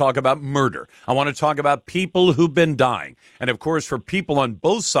want to talk about murder. I want to talk about people who've been dying. And, of course, for people on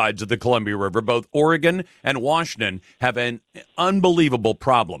both sides of the Columbia River, both Oregon and Washington have an unbelievable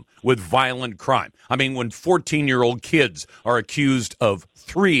problem with violent crime. I mean, when 14-year-old kids are accused of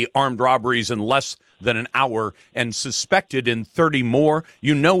 3 armed robberies in less than an hour and suspected in 30 more,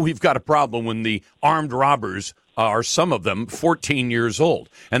 you know we've got a problem when the armed robbers are, some of them, 14 years old.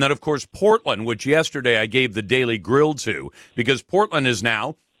 And then, of course, Portland, which yesterday I gave the Daily Grill to, because Portland is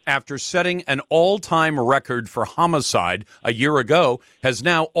now, after setting an all-time record for homicide a year ago, has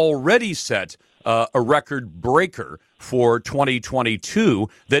now already set a record breaker for 2022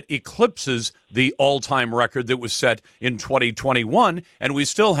 that eclipses the all-time record that was set in 2021, and we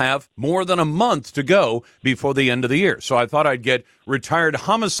still have more than a month to go before the end of the year. So I thought I'd get retired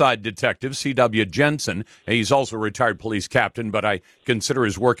homicide detective C.W. Jensen. He's also a retired police captain, but I consider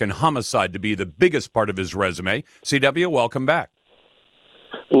his work in homicide to be the biggest part of his resume. C.W., welcome back.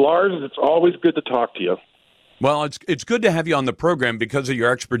 Lars, it's always good to talk to you. Well, it's good to have you on the program because of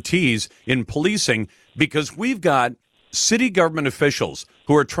your expertise in policing, because we've got city government officials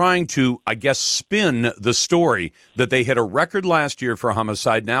who are trying to, I guess, spin the story that they hit a record last year for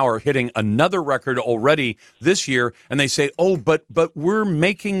homicide, now are hitting another record already this year, and they say, oh, but we're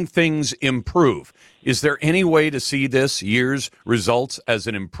making things improve. Is there any way to see this year's results as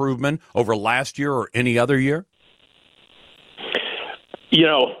an improvement over last year or any other year? You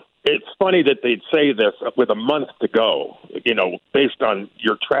know, it's funny that they'd say this with a month to go, you know, based on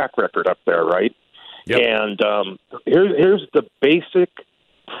your track record up there, right? Yep. And here's the basic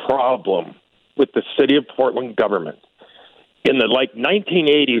problem with the city of Portland government. In the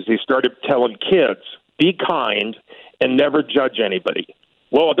 1980s, they started telling kids, be kind and never judge anybody.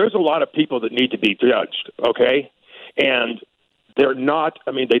 Well, there's a lot of people that need to be judged, okay? And they're not.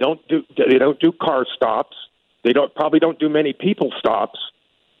 I mean, they don't do car stops. They probably don't do many people stops.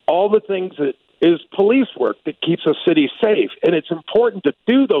 All the things that is police work that keeps a city safe, and it's important to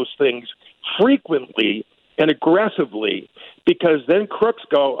do those things frequently and aggressively, because then crooks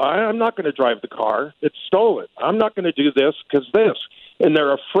go, I'm not going to drive the car. It's stolen. I'm not going to do this because this. And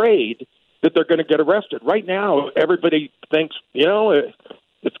they're afraid that they're going to get arrested. Right now, everybody thinks, you know,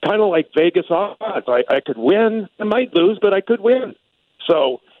 it's kind of like Vegas odds. I could win. I might lose, but I could win.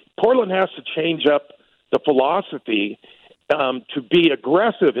 So Portland has to change up the philosophy to be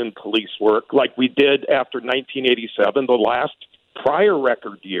aggressive in police work like we did after 1987, the last prior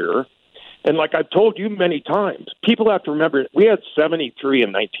record year. And like I've told you many times, people have to remember, we had 73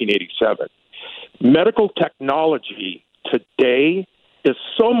 in 1987. Medical technology today is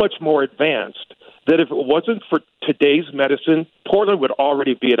so much more advanced that if it wasn't for today's medicine, Portland would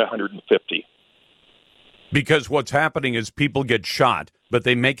already be at 150. Because what's happening is people get shot, but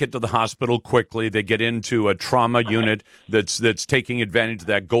they make it to the hospital quickly. They get into a trauma unit that's taking advantage of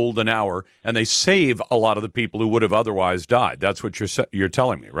that golden hour, and they save a lot of the people who would have otherwise died. That's what you're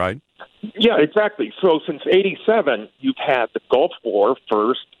telling me, right? Yeah, exactly. So since 87, you've had the Gulf War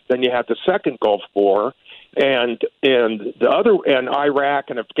first, then you had the second Gulf War, and the other, and Iraq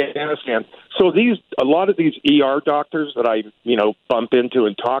and Afghanistan. So a lot of these ER doctors that I bump into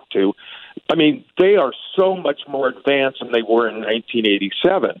and talk to, I mean, they are so much more advanced than they were in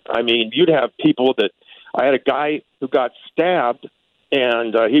 1987. I mean, you'd have people that I had a guy who got stabbed,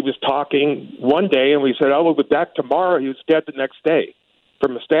 and he was talking one day, and we said, "Oh, we'll be back tomorrow." He was dead the next day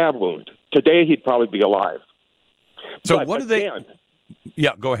from a stab wound. Today, he'd probably be alive. So but what do they?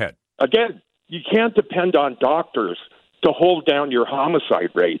 Yeah, go ahead. Again, you can't depend on doctors to hold down your homicide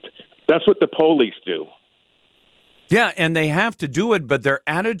rate. That's what the police do. Yeah, and they have to do it, but their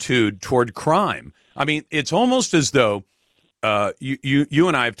attitude toward crime, I mean, it's almost as though you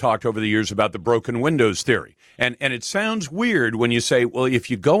and I have talked over the years about the broken windows theory. And it sounds weird when you say, well,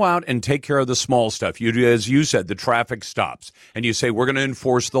 if you go out and take care of the small stuff, you do, as you said, the traffic stops, and you say we're going to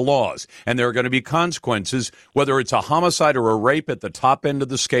enforce the laws, and there are going to be consequences, whether it's a homicide or a rape at the top end of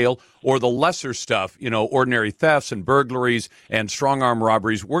the scale or the lesser stuff, ordinary thefts and burglaries and strong-arm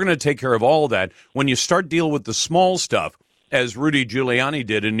robberies. We're going to take care of all of that. When you start dealing with the small stuff, as Rudy Giuliani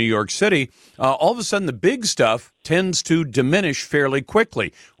did in New York City, all of a sudden the big stuff tends to diminish fairly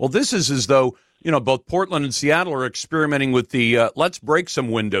quickly. Well, this is as though both Portland and Seattle are experimenting with the let's break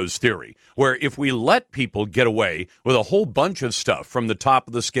some windows theory, where if we let people get away with a whole bunch of stuff from the top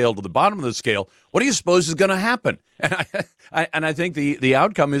of the scale to the bottom of the scale, what do you suppose is going to happen? And I think the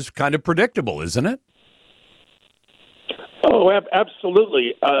outcome is kind of predictable, isn't it? Oh,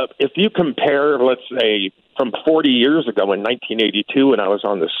 absolutely. If you compare, let's say, from 40 years ago in 1982 when I was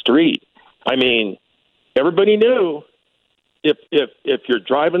on the street, I mean, everybody knew if you're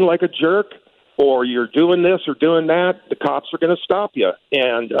driving like a jerk, or you're doing this or doing that, the cops are going to stop you.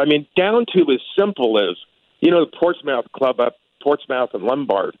 And, I mean, down to as simple as, the Portsmouth Club up Portsmouth and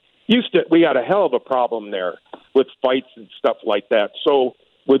Lombard. We had a hell of a problem there with fights and stuff like that. So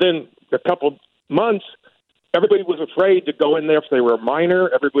within a couple months, everybody was afraid to go in there if they were a minor.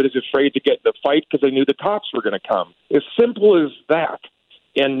 Everybody was afraid to get in the fight because they knew the cops were going to come. As simple as that.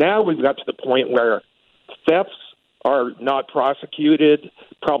 And now we've got to the point where thefts are not prosecuted,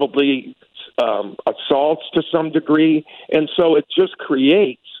 probably assaults to some degree, and so it just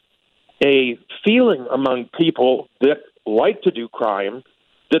creates a feeling among people that like to do crime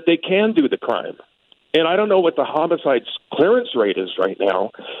that they can do the crime. And I don't know what the homicide clearance rate is right now,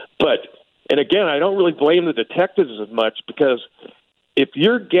 and again, I don't really blame the detectives as much, because if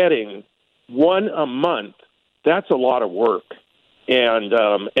you're getting one a month, that's a lot of work. And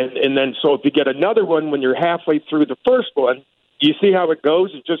then so if you get another one when you're halfway through the first one, you see how it goes.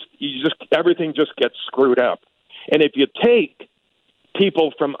 Everything just gets screwed up. And if you take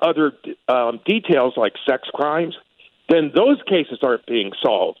people from other details like sex crimes, then those cases aren't being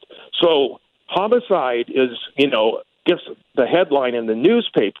solved. So homicide is, gets the headline in the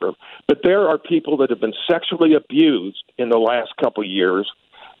newspaper, but there are people that have been sexually abused in the last couple of years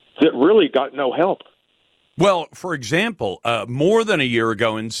that really got no help. Well, for example, more than a year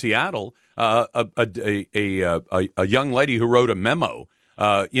ago in Seattle, a young lady who wrote a memo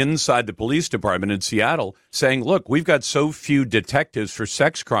inside the police department in Seattle saying, look, we've got so few detectives for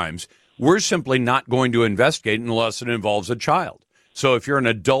sex crimes, we're simply not going to investigate unless it involves a child. So if you're an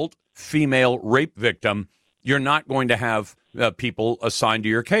adult female rape victim, you're not going to have people assigned to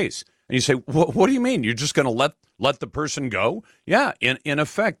your case. And you say, what do you mean? You're just going to let the person go? Yeah, in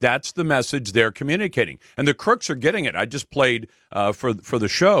effect, that's the message they're communicating. And the crooks are getting it. I just played for the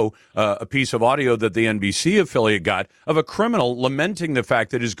show a piece of audio that the NBC affiliate got of a criminal lamenting the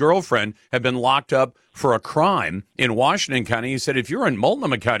fact that his girlfriend had been locked up for a crime in Washington County. He said, if you're in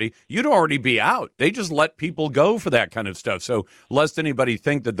Multnomah County, you'd already be out. They just let people go for that kind of stuff. So lest anybody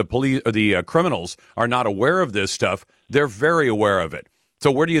think that the police or the criminals are not aware of this stuff, they're very aware of it. So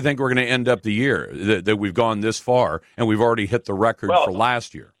where do you think we're going to end up the year that we've gone this far and we've already hit the record for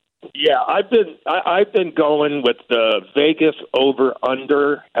last year? Yeah, I've been going with the Vegas over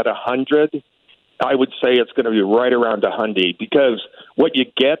under at 100. I would say it's going to be right around 100 because what you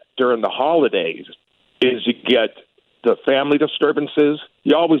get during the holidays is you get the family disturbances.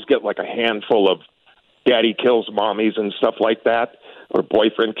 You always get like a handful of daddy kills mommies and stuff like that, or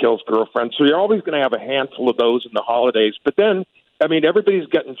boyfriend kills girlfriend. So you're always going to have a handful of those in the holidays. But then, I mean, everybody's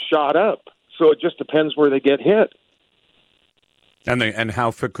getting shot up, so it just depends where they get hit. And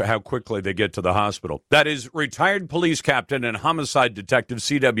how quickly they get to the hospital. That is retired police captain and homicide detective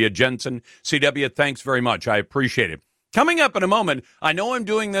C.W. Jensen. C.W., thanks very much. I appreciate it. Coming up in a moment, I know I'm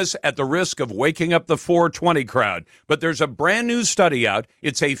doing this at the risk of waking up the 420 crowd, but there's a brand new study out.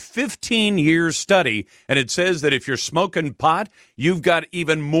 It's a 15-year study, and it says that if you're smoking pot, you've got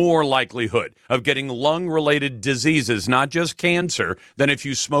even more likelihood of getting lung-related diseases, not just cancer, than if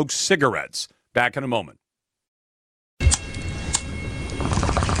you smoke cigarettes. Back in a moment.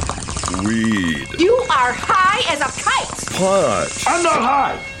 Weed. You are high as a kite. Pot. I'm not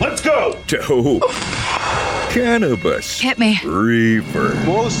high. Let's go. Dope. Cannabis. Hit me. Reefer.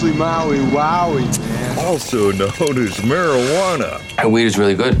 Mostly Maui Wowie, man. Also known as marijuana. That weed is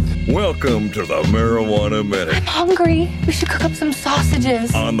really good. Welcome to the Marijuana Minute. I'm hungry. We should cook up some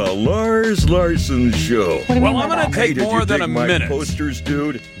sausages. On the Lars Larson Show. Well, I'm going to take more than a minute. Posters,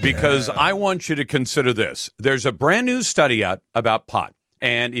 dude? Because I want you to consider this. There's a brand new study out about pot.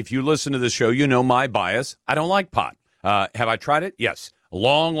 And if you listen to the show, you know my bias. I don't like pot. Have I tried it? Yes. A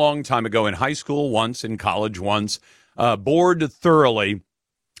long, long time ago in high school once, in college once. Bored thoroughly.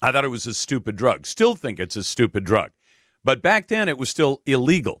 I thought it was a stupid drug. Still think it's a stupid drug. But back then it was still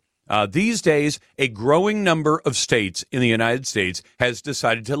illegal. These days, a growing number of states in the United States has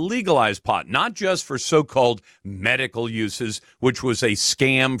decided to legalize pot, not just for so-called medical uses, which was a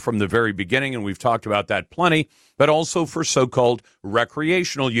scam from the very beginning, and we've talked about that plenty, but also for so-called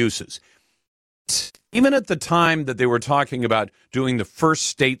recreational uses. Even at the time that they were talking about doing the first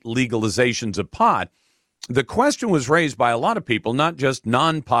state legalizations of pot, the question was raised by a lot of people, not just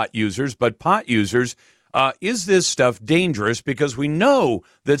non-pot users, but pot users. Is this stuff dangerous? Because we know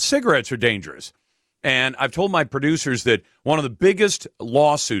that cigarettes are dangerous. And I've told my producers that one of the biggest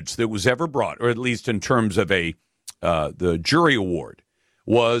lawsuits that was ever brought, or at least in terms of the jury award,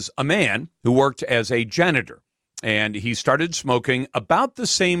 was a man who worked as a janitor. And he started smoking about the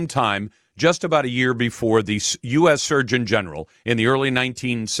same time, just about a year before the U.S. Surgeon General in the early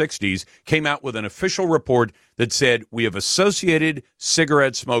 1960s came out with an official report that said we have associated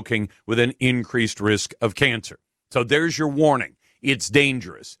cigarette smoking with an increased risk of cancer. So there's your warning. It's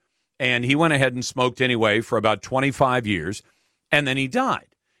dangerous. And he went ahead and smoked anyway for about 25 years, and then he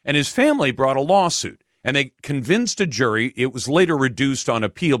died. And his family brought a lawsuit, and they convinced a jury. It was later reduced on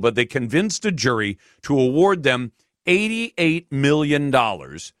appeal, but they convinced a jury to award them $88 million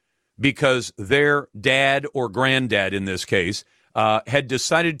because their dad or granddad, in this case, had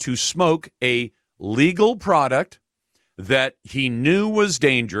decided to smoke a legal product that he knew was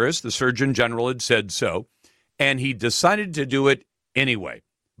dangerous. The Surgeon General had said so, and he decided to do it anyway.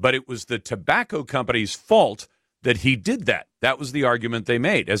 But it was the tobacco company's fault that he did that. That was the argument they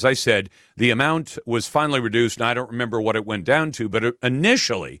made. As I said, the amount was finally reduced, and I don't remember what it went down to, but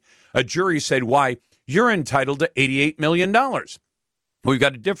initially a jury said, why, you're entitled to $88 million. We've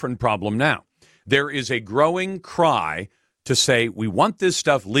got a different problem now. There is a growing cry to say we want this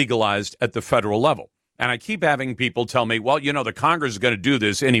stuff legalized at the federal level. And I keep having people tell me, well, you know, the Congress is going to do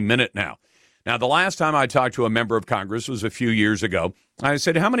this any minute now. Now, the last time I talked to a member of Congress was a few years ago. I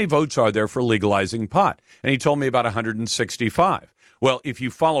said, how many votes are there for legalizing pot? And he told me about 165. Well, if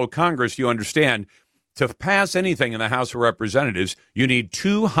you follow Congress, you understand to pass anything in the House of Representatives, you need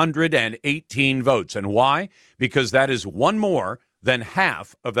 218 votes. And why? Because that is one more than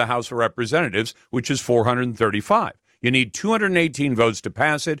half of the House of Representatives, which is 435. You need 218 votes to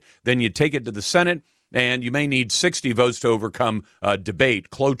pass it. Then you take it to the Senate, and you may need 60 votes to overcome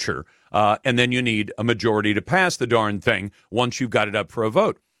debate, cloture. And then you need a majority to pass the darn thing once you've got it up for a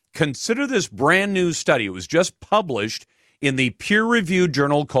vote. Consider this brand new study. It was just published in the peer-reviewed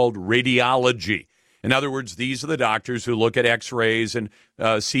journal called Radiology. In other words, these are the doctors who look at X-rays and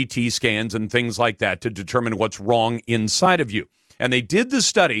CT scans and things like that to determine what's wrong inside of you. And they did the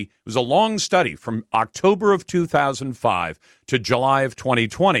study. It was a long study from October of 2005 to July of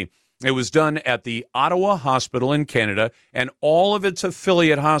 2020. It was done at the Ottawa Hospital in Canada and all of its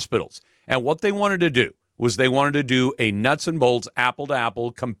affiliate hospitals. And what they wanted to do was they wanted to do a nuts and bolts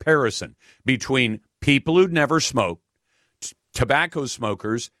apple-to-apple comparison between people who'd never smoked, tobacco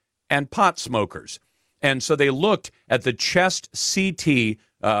smokers, and pot smokers. And so they looked at the chest CT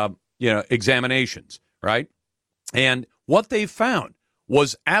examinations, right? And what they found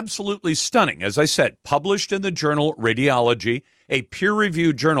was absolutely stunning. As I said, published in the journal Radiology, a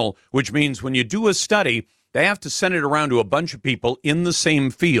peer-reviewed journal, which means when you do a study, they have to send it around to a bunch of people in the same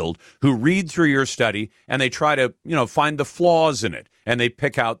field who read through your study, and they try to, find the flaws in it, and they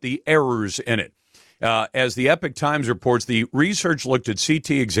pick out the errors in it. As the Epoch Times reports, the research looked at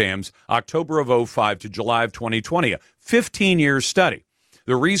CT exams October of 2005 to July of 2020, a 15-year study.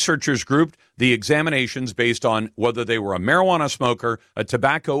 The researchers grouped the examinations based on whether they were a marijuana smoker, a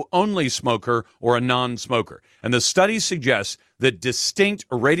tobacco-only smoker, or a non-smoker. And the study suggests that distinct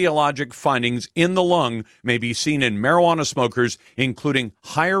radiologic findings in the lung may be seen in marijuana smokers, including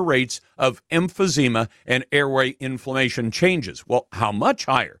higher rates of emphysema and airway inflammation changes. Well, how much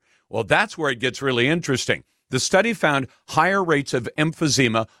higher? Well, that's where it gets really interesting. The study found higher rates of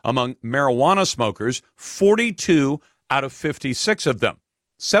emphysema among marijuana smokers, 42 out of 56 of them.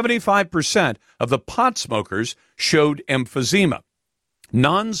 75% of the pot smokers showed emphysema.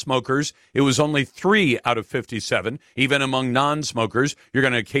 Non-smokers, it was only 3 out of 57. Even among non-smokers, you're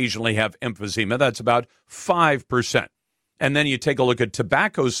going to occasionally have emphysema. That's about 5%. And then you take a look at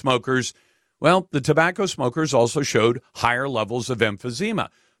tobacco smokers. Well, the tobacco smokers also showed higher levels of emphysema,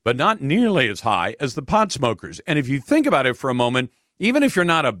 but not nearly as high as the pot smokers. And if you think about it for a moment, even if you're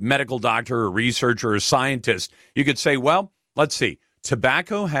not a medical doctor or researcher or scientist, you could say, well, let's see.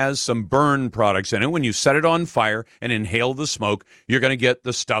 Tobacco has some burn products in it. When you set it on fire and inhale the smoke, you're going to get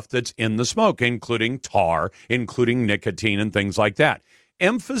the stuff that's in the smoke, including tar, including nicotine and things like that.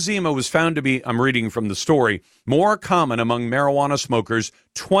 Emphysema was found to be, I'm reading from the story, more common among marijuana smokers,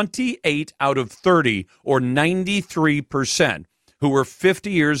 28 out of 30, or 93%, who were 50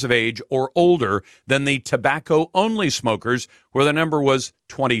 years of age or older than the tobacco-only smokers, where the number was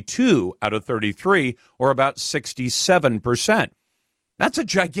 22 out of 33, or about 67%. That's a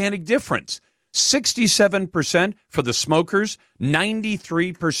gigantic difference. 67% for the smokers,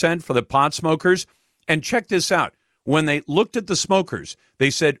 93% for the pot smokers. And check this out. When they looked at the smokers,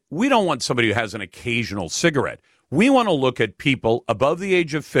 they said, we don't want somebody who has an occasional cigarette. We want to look at people above the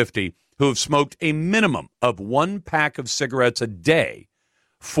age of 50 who have smoked a minimum of 1 pack of cigarettes a day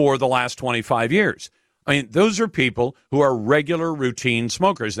for the last 25 years. I mean, those are people who are regular routine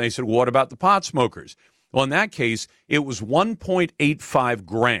smokers. And they said, well, what about the pot smokers? Well, in that case, it was 1.85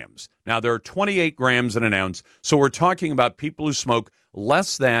 grams. Now, there are 28 grams in an ounce, so we're talking about people who smoke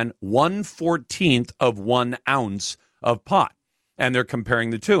less than 1/14 of 1 ounce of pot. And they're comparing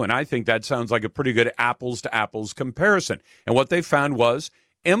the two. And I think that sounds like a pretty good apples-to-apples comparison. And what they found was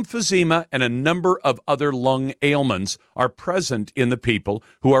emphysema and a number of other lung ailments are present in the people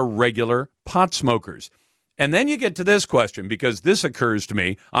who are regular pot smokers. And then you get to this question, because this occurs to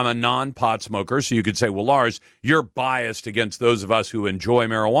me. I'm a non-pot smoker, so you could say, well, Lars, you're biased against those of us who enjoy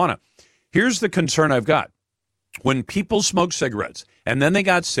marijuana. Here's the concern I've got. When people smoke cigarettes and then they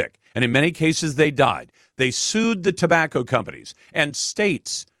got sick, and in many cases they died, they sued the tobacco companies, and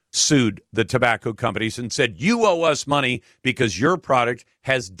states sued the tobacco companies and said, you owe us money because your product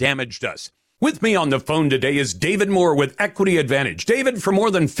has damaged us. With me on the phone today is David Moore with Equity Advantage. David, for more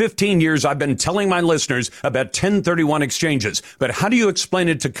than 15 years, I've been telling my listeners about 1031 exchanges, but how do you explain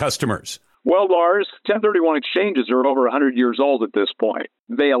it to customers? Well, Lars, 1031 exchanges are over 100 years old at this point.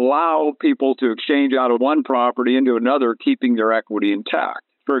 They allow people to exchange out of one property into another, keeping their equity intact.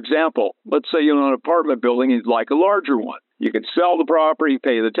 For example, let's say you own an apartment building and you'd like a larger one. You can sell the property,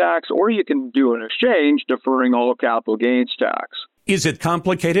 pay the tax, or you can do an exchange, deferring all capital gains tax. Is it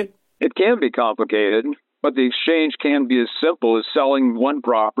complicated? It can be complicated, but the exchange can be as simple as selling one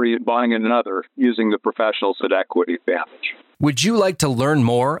property and buying another using the professionals at Equity Advantage. Would you like to learn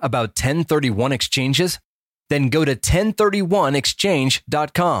more about 1031 exchanges? Then go to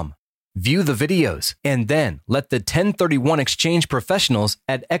 1031exchange.com. View the videos, and then let the 1031 exchange professionals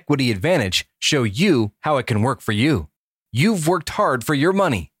at Equity Advantage show you how it can work for you. You've worked hard for your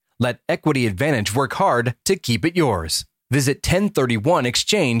money. Let Equity Advantage work hard to keep it yours. Visit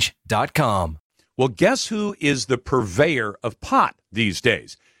 1031exchange.com. Well, guess who is the purveyor of pot these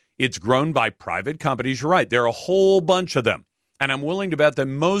days? It's grown by private companies. You're right. There are a whole bunch of them. And I'm willing to bet that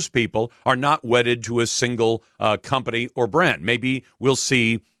most people are not wedded to a single company or brand. Maybe we'll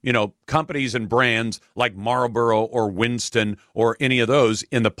see, companies and brands like Marlboro or Winston or any of those.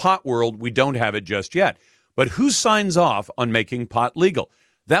 In the pot world, we don't have it just yet. But who signs off on making pot legal?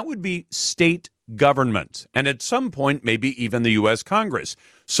 That would be state governments, and at some point, maybe even the U.S. Congress.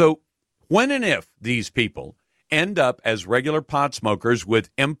 So when and if these people end up as regular pot smokers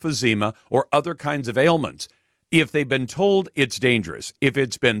with emphysema or other kinds of ailments, if they've been told it's dangerous, if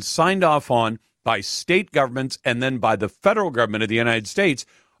it's been signed off on by state governments and then by the federal government of the United States,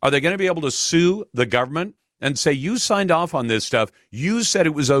 are they going to be able to sue the government and say, you signed off on this stuff, you said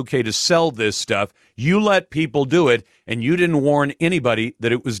it was okay to sell this stuff, you let people do it, and you didn't warn anybody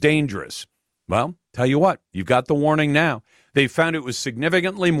that it was dangerous? Well, tell you what, you've got the warning now. They found it was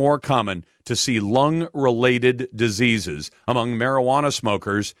significantly more common to see lung-related diseases among marijuana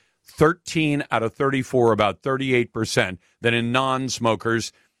smokers, 13 out of 34, about 38%, than in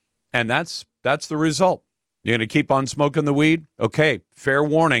non-smokers. And that's the result. You're going to keep on smoking the weed? Okay, fair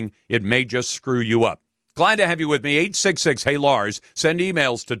warning, it may just screw you up. Glad to have you with me. 866-HEY-LARS. Send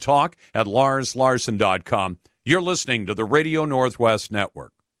emails to talk@LarsLarson.com. You're listening to the Radio Northwest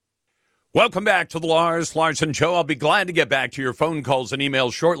Network. Welcome back to the Lars Larson Show. I'll be glad to get back to your phone calls and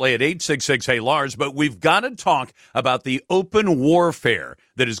emails shortly at 866-HEY-LARS, but we've got to talk about the open warfare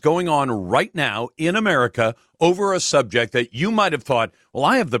that is going on right now in America over a subject that you might have thought, well,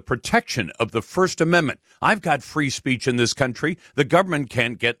 I have the protection of the First Amendment. I've got free speech in this country. The government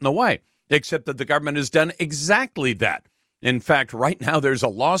can't get in the way, except that the government has done exactly that. In fact, right now there's a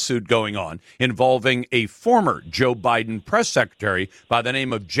lawsuit going on involving a former Joe Biden press secretary by the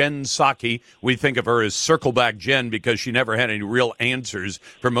name of Jen Psaki. We think of her as Circleback Jen because she never had any real answers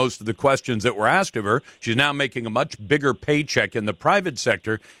for most of the questions that were asked of her. She's now making a much bigger paycheck in the private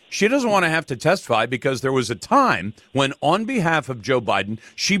sector. She doesn't want to have to testify because there was a time when, on behalf of Joe Biden,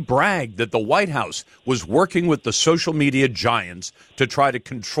 she bragged that the White House was working with the social media giants to try to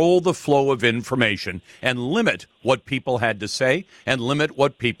control the flow of information and limit what people had to say and limit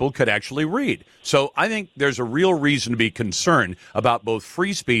what people could actually read. So I think there's a real reason to be concerned about both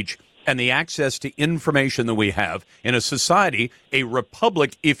free speech and the access to information that we have in a society, a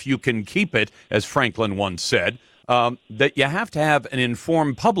republic if you can keep it, as Franklin once said. That you have to have an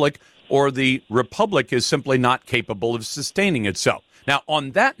informed public or the republic is simply not capable of sustaining itself. Now,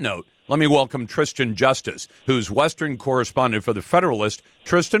 on that note, let me welcome Tristan Justice, who's Western correspondent for The Federalist.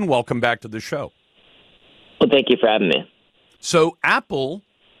 Tristan, welcome back to the show. Well, thank you for having me. So Apple,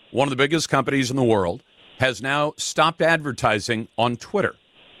 one of the biggest companies in the world, has now stopped advertising on Twitter.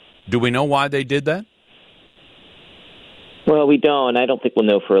 Do we know why they did that? Well, we don't. I don't think we'll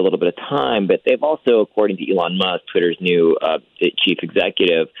know for a little bit of time, but they've also, according to Elon Musk, Twitter's new chief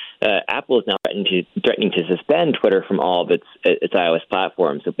executive, Apple is now threatening to suspend Twitter from all of its iOS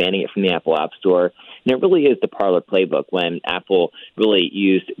platforms, so banning it from the Apple App Store. And it really is the Parler playbook when Apple really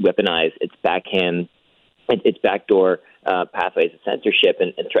weaponized its backdoor pathways of censorship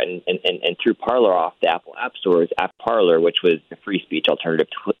and threatened and threw Parler off the Apple App Store's App Parler, which was the free speech alternative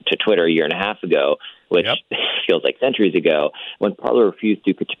to Twitter a year and a half ago, which feels like centuries ago, when Parler refused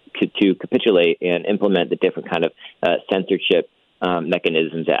to capitulate and implement the different kind of censorship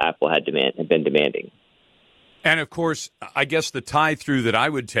mechanisms that Apple had been demanding. And, of course, I guess the tie-through that I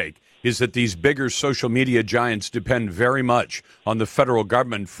would take is that these bigger social media giants depend very much on the federal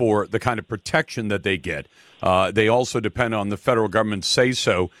government for the kind of protection that they get. They also depend on the federal government's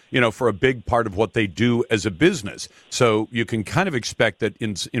say-so, for a big part of what they do as a business. So you can kind of expect that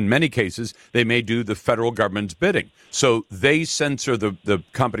in many cases, they may do the federal government's bidding. So they censor the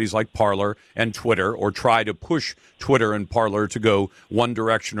companies like Parler and Twitter, or try to push Twitter and Parler to go one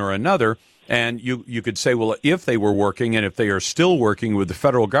direction or another. And you could say, well, if they were working and if they are still working with the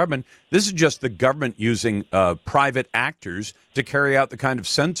federal government, this is just the government using private actors to carry out the kind of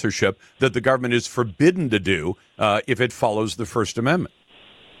censorship that the government is forbidden to do if it follows the First Amendment.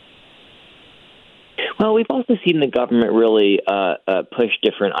 Well, we've also seen the government really push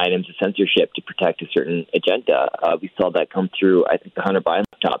different items of censorship to protect a certain agenda. We saw that come through. I think the Hunter Biden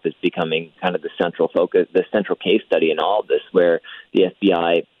laptop is becoming kind of the central focus, the central case study in all of this, where the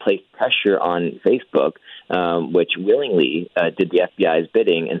FBI placed pressure on Facebook, which willingly did the FBI's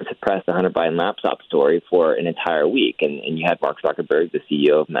bidding and suppressed the Hunter Biden laptop story for an entire week. And you had Mark Zuckerberg, the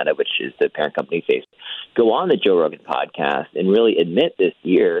CEO of Meta, which is the parent company of Facebook, go on the Joe Rogan podcast and really admit this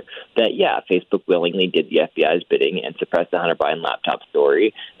year that, yeah, Facebook willingly did the FBI's bidding and suppressed the Hunter Biden laptop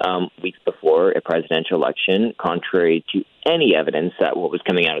story weeks before a presidential election, contrary to any evidence that what was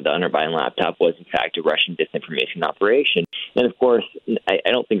coming out of the Hunter Biden laptop was, in fact, a Russian disinformation operation. And, of course, I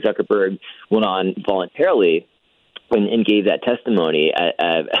don't think Zuckerberg went on voluntarily and gave that testimony.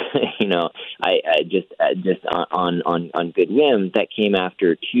 Just on good whim, that came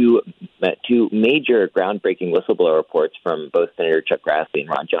after two major groundbreaking whistleblower reports from both Senator Chuck Grassley and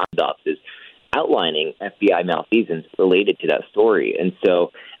Ron John's offices, outlining FBI malfeasance related to that story. And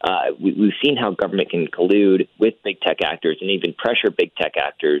so we've seen how government can collude with big tech actors and even pressure big tech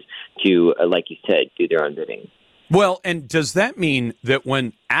actors to, like you said, do their own bidding. Well, and does that mean that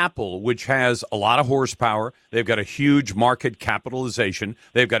when Apple, which has a lot of horsepower, they've got a huge market capitalization,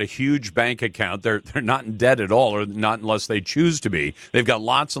 they've got a huge bank account, they're not in debt at all, or not unless they choose to be, they've got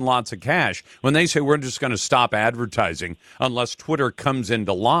lots and lots of cash, when they say we're just going to stop advertising unless Twitter comes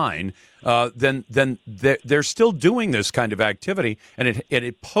into line, then they're still doing this kind of activity, and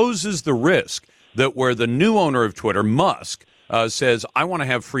it poses the risk that where the new owner of Twitter, Musk, says, I want to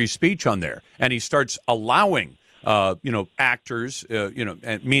have free speech on there, and he starts allowing actors,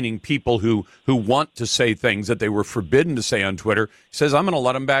 meaning people who want to say things that they were forbidden to say on Twitter, says, I'm going to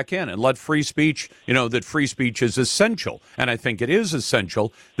let them back in and let free speech, that free speech is essential. And I think it is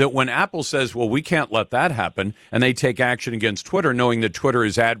essential that when Apple says, well, we can't let that happen, and they take action against Twitter, knowing that Twitter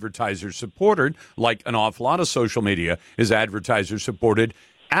is advertiser supported, like an awful lot of social media is advertiser supported,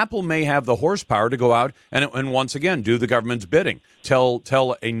 Apple may have the horsepower to go out and once again do the government's bidding.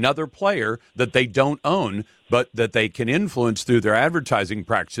 Tell another player that they don't own, but that they can influence through their advertising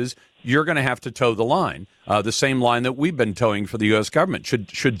practices. You're going to have to toe the line, the same line that we've been towing for the U.S. government.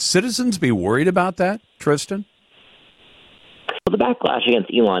 Should citizens be worried about that, Tristan? Well, the backlash against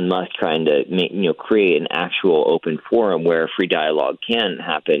Elon Musk trying to create an actual open forum where free dialogue can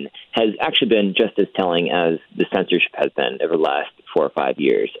happen has actually been just as telling as the censorship has been over the last 4 or 5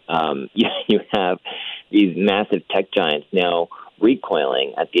 years. You have these massive tech giants now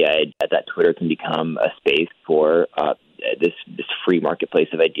recoiling at the idea that Twitter can become a space for this free marketplace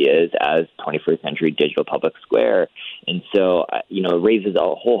of ideas as 21st century digital public square. And so, it raises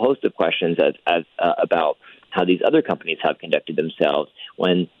a whole host of questions as about how these other companies have conducted themselves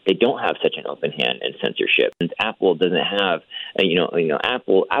when they don't have such an open hand in censorship. And Apple doesn't have,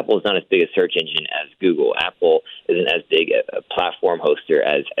 Apple is not as big a search engine as Google. Apple isn't as big a platform hoster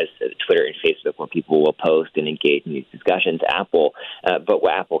as Twitter and Facebook, where people will post and engage in these discussions. But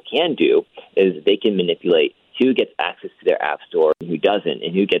what Apple can do is they can manipulate who gets access to their app store and who doesn't,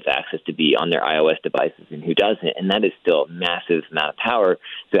 and who gets access to be on their iOS devices and who doesn't. And that is still a massive amount of power.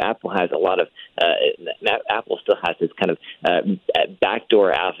 So Apple has Apple still has this kind of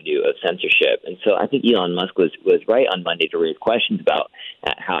backdoor avenue of censorship. And so I think Elon Musk was right on Monday to raise questions about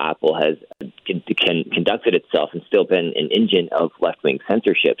how Apple has conducted itself and still been an engine of left-wing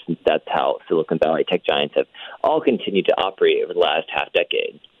censorship, since that's how Silicon Valley tech giants have all continued to operate over the last half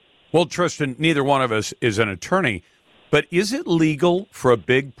decade. Well, Tristan, neither one of us is an attorney, but is it legal for a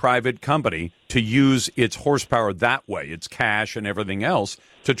big private company to use its horsepower that way, its cash and everything else,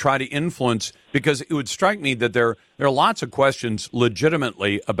 to try to influence? Because it would strike me that there are lots of questions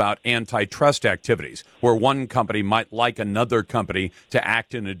legitimately about antitrust activities, where one company might like another company to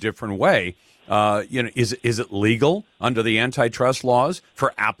act in a different way. Is it legal under the antitrust laws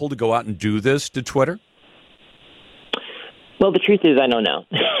for Apple to go out and do this to Twitter? Well, the truth is, I don't know.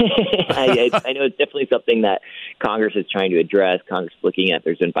 I know it's definitely something that Congress is trying to address. Congress is looking at,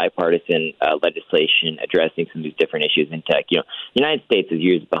 there's been bipartisan legislation addressing some of these different issues in tech. The United States is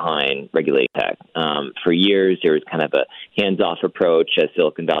years behind regulating tech. For years, there was kind of a hands-off approach as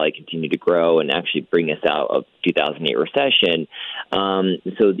Silicon Valley continued to grow and actually bring us out of 2008 recession.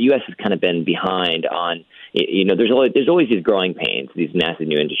 So the U.S. has kind of been behind on, there's always these growing pains, these massive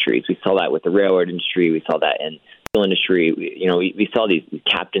new industries. We saw that with the railroad industry. We saw that in industry, we saw these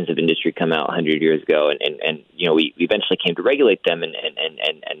captains of industry come out 100 years ago, and we eventually came to regulate them and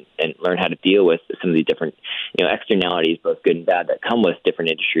learn how to deal with some of the different externalities, both good and bad, that come with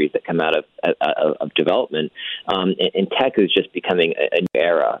different industries that come out of development. And tech is just becoming a new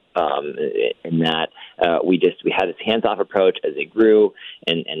era in that we had this hands-off approach as they grew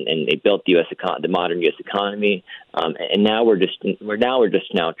and they built the modern U.S. economy, and now we're just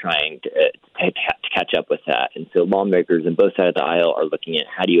trying to catch up with that. And so lawmakers on both sides of the aisle are looking at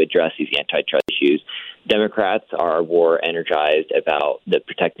how do you address these antitrust issues. Democrats are more energized about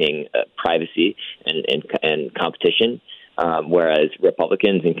protecting privacy and competition, whereas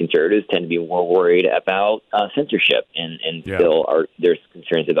Republicans and conservatives tend to be more worried about censorship and still there's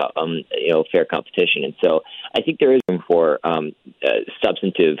concerns about fair competition. And so I think there is room for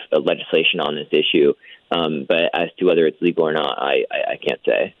substantive legislation on this issue, but as to whether it's legal or not, I can't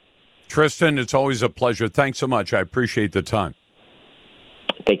say. Tristan, it's always a pleasure. Thanks so much. I appreciate the time.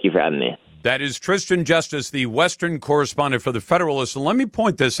 Thank you for having me. That is Tristan Justice, the Western correspondent for The Federalist. And let me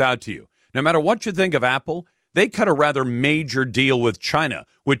point this out to you. No matter what you think of Apple, they cut a rather major deal with China,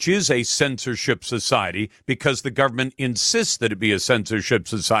 which is a censorship society, because the government insists that it be a censorship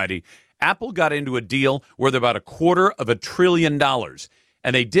society. Apple got into a deal worth about $250 billion,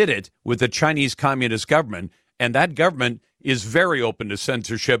 and they did it with the Chinese Communist government, and that government is very open to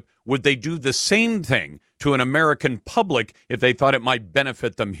censorship. Would they do the same thing to an American public if they thought it might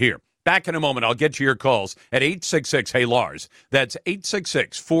benefit them here? Back in a moment, I'll get to your calls at 866-HEY-LARS. That's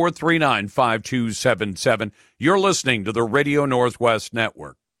 866-439-5277. You're listening to the Radio Northwest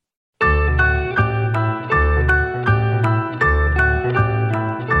Network.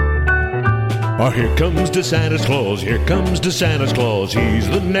 Oh, here comes the Santa's Claus, here comes the Santa's Claus, he's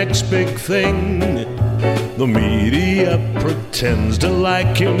the next big thing. The media pretends to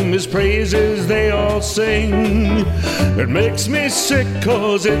like him, his praises they all sing. It makes me sick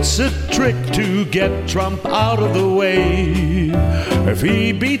cause it's a trick to get Trump out of the way. If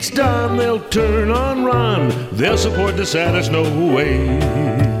he beats Don, they'll turn on Ron, they'll support DeSantis, no way.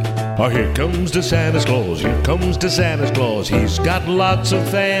 Oh, here comes the Santa's Claus, here comes the Santa's Claus, he's got lots of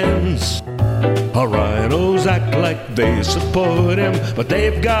fans. Our rhinos act like they support him, but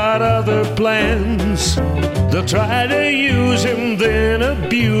they've got other plans. They'll try to use him, then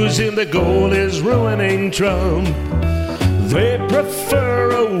abuse him. The goal is ruining Trump. They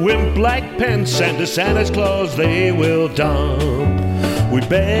prefer a wimp like Pence, and to Santa's Claus they will dump. We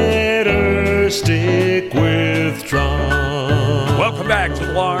better stick with Trump. Welcome back to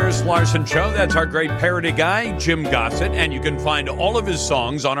the Lars Larson Show. That's our great parody guy, Jim Gossett, and you can find all of his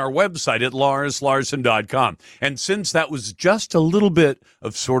songs on our website at larslarson.com. And since that was just a little bit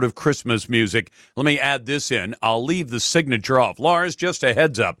of sort of Christmas music, let me add this in. I'll leave the signature off. Lars, just a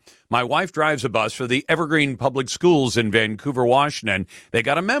heads up. My wife drives a bus for the Evergreen Public Schools in Vancouver, Washington. They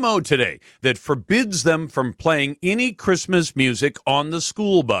got a memo today that forbids them from playing any Christmas music on the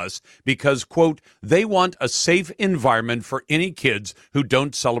school bus because, quote, they want a safe environment for any kids who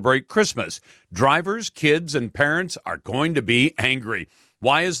don't celebrate Christmas. Drivers, kids, and parents are going to be angry.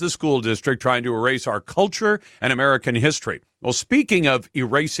 Why is the school district trying to erase our culture and American history? Well, speaking of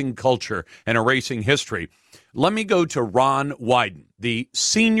erasing culture and erasing history, let me go to Ron Wyden, the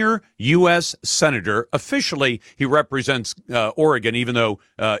senior U.S. senator. Officially, he represents Oregon, even though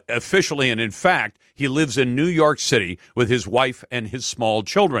officially and in fact, he lives in New York City with his wife and his small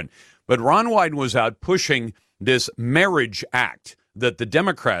children. But Ron Wyden was out pushing this marriage act that the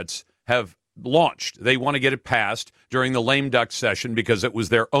Democrats have launched. They want to get it passed during the lame duck session because it was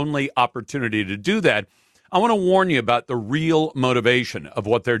their only opportunity to do that. I want to warn you about the real motivation of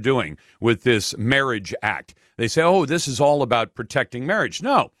what they're doing with this marriage act. They say, oh, this is all about protecting marriage.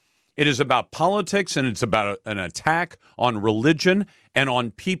 No, it is about politics, and it's about an attack on religion and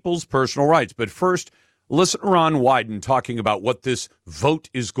on people's personal rights. But first, listen to Ron Wyden talking about what this vote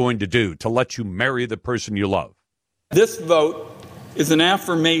is going to do to let you marry the person you love. This vote is an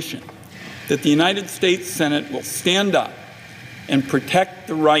affirmation that the United States Senate will stand up and protect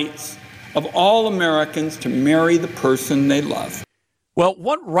the rights of all Americans to marry the person they love. Well,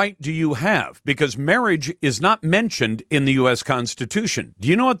 what right do you have? Because marriage is not mentioned in the U.S. Constitution. Do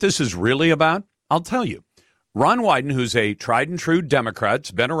you know what this is really about? I'll tell you. Ron Wyden, who's a tried and true Democrat,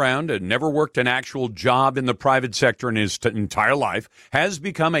 has been around and never worked an actual job in the private sector in his entire life, has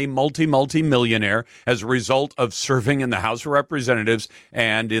become a multi-millionaire as a result of serving in the House of Representatives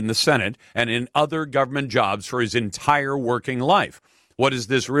and in the Senate and in other government jobs for his entire working life. What is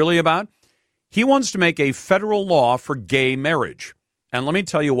this really about? He wants to make a federal law for gay marriage. And let me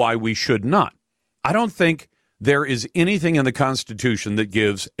tell you why we should not. I don't think there is anything in the Constitution that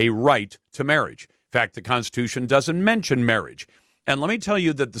gives a right to marriage. In fact, the Constitution doesn't mention marriage. And let me tell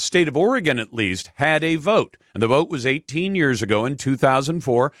you that the state of Oregon, at least, had a vote. And the vote was 18 years ago in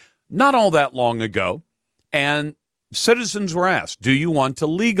 2004, not all that long ago. And citizens were asked, do you want to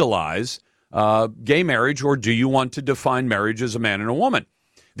legalize gay marriage, or do you want to define marriage as a man and a woman?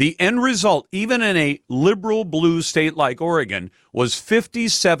 The end result, even in a liberal blue state like Oregon, was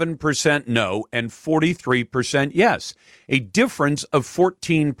 57% no and 43% yes, a difference of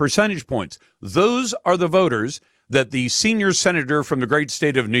 14 percentage points. Those are the voters that the senior senator from the great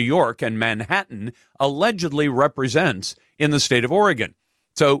state of New York and Manhattan allegedly represents in the state of Oregon.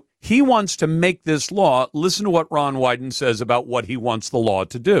 So he wants to make this law. Listen to what Ron Wyden says about what he wants the law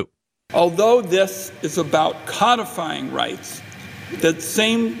to do. Although this is about codifying rights that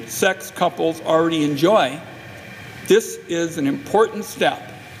same-sex couples already enjoy, this is an important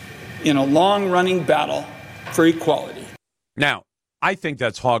step in a long-running battle for equality. Now, I think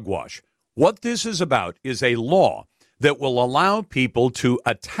that's hogwash. What this is about is a law that will allow people to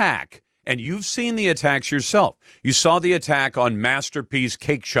attack, and you've seen the attacks yourself. You saw the attack on Masterpiece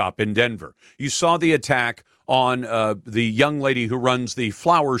Cake Shop in Denver. You saw the attack on the young lady who runs the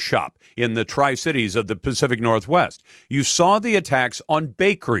flower shop in the Tri-Cities of the Pacific Northwest. You saw the attacks on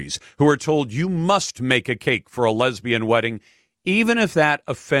bakeries who are told you must make a cake for a lesbian wedding, even if that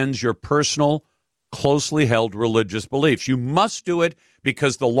offends your personal, closely held religious beliefs. You must do it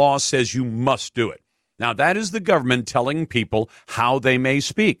because the law says you must do it. Now, that is the government telling people how they may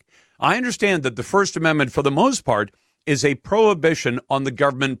speak. I understand that the First Amendment, for the most part, is a prohibition on the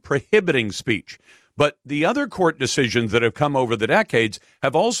government prohibiting speech. But the other court decisions that have come over the decades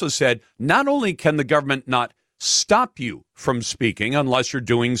have also said not only can the government not stop you from speaking unless you're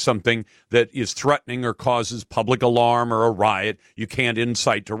doing something that is threatening or causes public alarm or a riot, you can't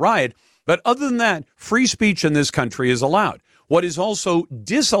incite to riot, but other than that, free speech in this country is allowed. What is also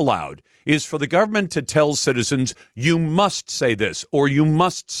disallowed is for the government to tell citizens, you must say this or you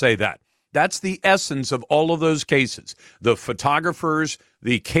must say that. That's the essence of all of those cases. The photographers,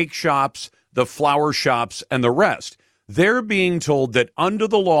 the cake shops, the flower shops, and the rest. They're being told that under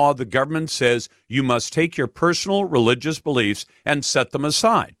the law, the government says you must take your personal religious beliefs and set them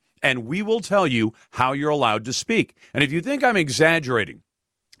aside. And we will tell you how you're allowed to speak. And if you think I'm exaggerating,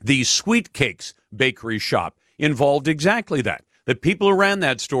 the Sweet Cakes bakery shop involved exactly that. The people who ran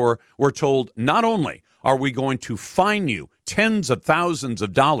that store were told not only are we going to fine you tens of thousands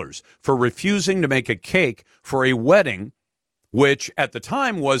of dollars for refusing to make a cake for a wedding, which at the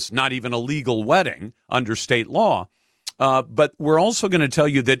time was not even a legal wedding under state law, but we're also going to tell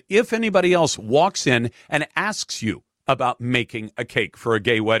you that if anybody else walks in and asks you about making a cake for a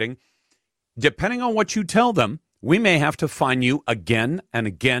gay wedding, depending on what you tell them, we may have to fine you again and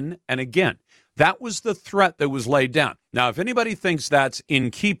again and again. That was the threat that was laid down. Now, if anybody thinks that's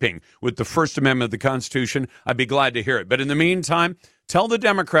in keeping with the First Amendment of the Constitution, I'd be glad to hear it. But in the meantime, tell the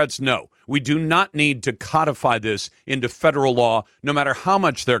Democrats no. We do not need to codify this into federal law, no matter how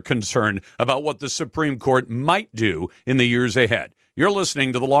much they're concerned about what the Supreme Court might do in the years ahead. You're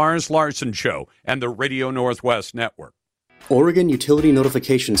listening to The Lars Larson Show and the Radio Northwest Network. Oregon Utility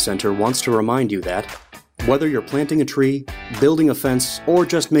Notification Center wants to remind you that whether you're planting a tree, building a fence, or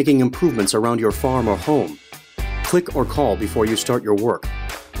just making improvements around your farm or home, click or call before you start your work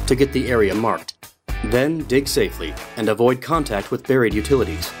to get the area marked. Then dig safely and avoid contact with buried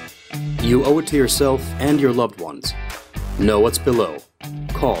utilities. You owe it to yourself and your loved ones. Know what's below.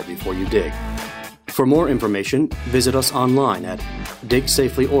 Call before you dig. For more information, visit us online at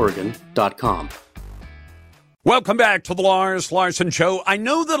digsafelyoregon.com. Welcome back to the Lars Larson Show. I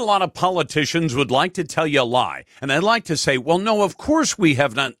know that a lot of politicians would like to tell you a lie, and they'd like to say, well, no, of course we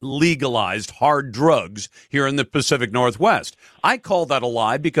have not legalized hard drugs here in the Pacific Northwest. I call that a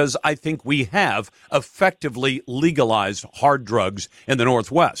lie because I think we have effectively legalized hard drugs in the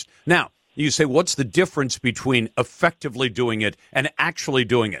Northwest. Now, you say, what's the difference between effectively doing it and actually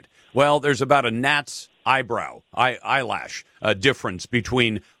doing it? Well, there's about a gnat's eyelash difference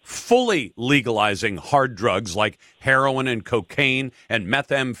between fully legalizing hard drugs like heroin and cocaine and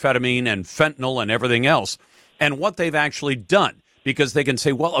methamphetamine and fentanyl and everything else, and what they've actually done, because they can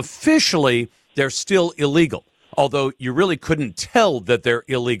say, well, officially they're still illegal, although you really couldn't tell that they're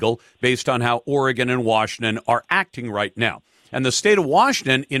illegal based on how Oregon and Washington are acting right now. And the state of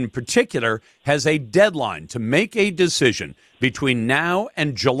Washington in particular has a deadline to make a decision between now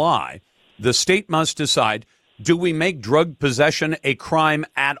and July. The state must decide, do we make drug possession a crime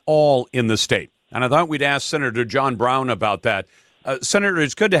at all in the state? And I thought we'd ask Senator John Brown about that. Senator,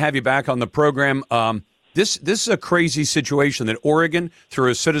 it's good to have you back on the program. This is a crazy situation that Oregon, through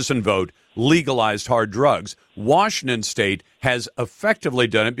a citizen vote, legalized hard drugs. Washington State has effectively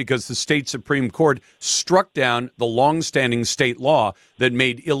done it because the state Supreme Court struck down the longstanding state law that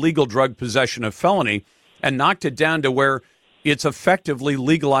made illegal drug possession a felony and knocked it down to where it's effectively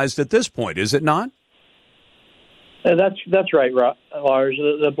legalized at this point, is it not? That's right, Lars.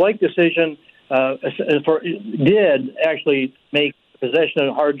 The Blake decision did actually make possession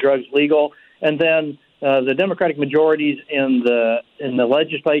of hard drugs legal, and then the Democratic majorities in the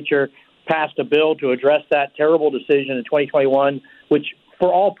legislature passed a bill to address that terrible decision in 2021, which,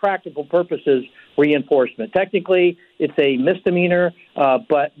 for all practical purposes, reinforcement. Technically, it's a misdemeanor,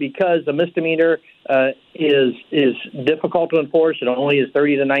 but because a misdemeanor is difficult to enforce, it only is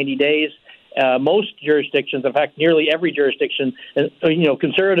 30 to 90 days. Most jurisdictions, in fact, nearly every jurisdiction,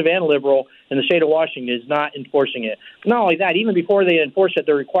 conservative and liberal in the state of Washington, is not enforcing it. Not only that, even before they enforce it,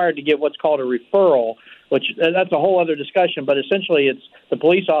 they're required to give what's called a referral, which that's a whole other discussion. But essentially, it's the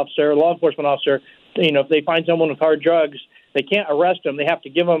police officer, law enforcement officer. If they find someone with hard drugs, they can't arrest them. They have to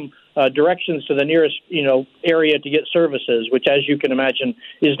give them directions to the nearest, area to get services, which, as you can imagine,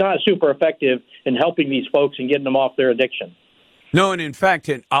 is not super effective in helping these folks and getting them off their addiction. No, and in fact,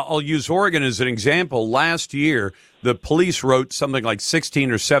 I'll use Oregon as an example. Last year, the police wrote something like 16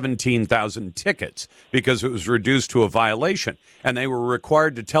 or 17,000 tickets because it was reduced to a violation. And they were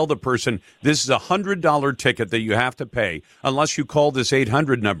required to tell the person, this is a $100 ticket that you have to pay unless you call this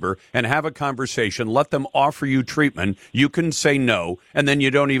 800 number and have a conversation, let them offer you treatment. You can say no, and then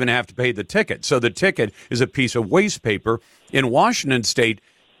you don't even have to pay the ticket. So the ticket is a piece of waste paper. In Washington State,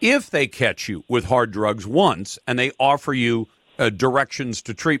 if they catch you with hard drugs once and they offer you directions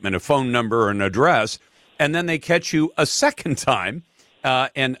to treatment, a phone number or an address, and then they catch you a second time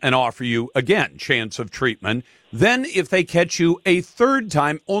and offer you, again, chance of treatment. Then if they catch you a third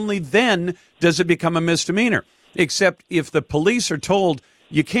time, only then does it become a misdemeanor. Except if the police are told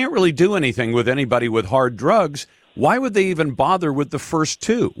you can't really do anything with anybody with hard drugs, why would they even bother with the first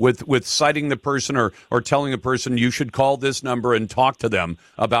two, with citing the person or telling the person you should call this number and talk to them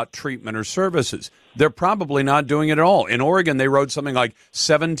about treatment or services? They're probably not doing it at all. In Oregon, they wrote something like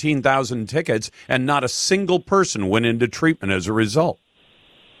 17,000 tickets, and not a single person went into treatment as a result.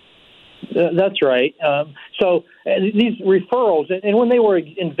 That's right. So these referrals, and when they were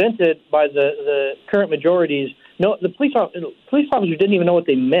invented by the current majorities, the police officers didn't even know what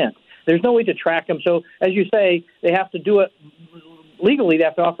they meant. There's no way to track them. So, as you say, they have to do it legally. They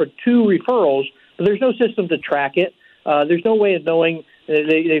have to offer 2 referrals, but there's no system to track it. There's no way of knowing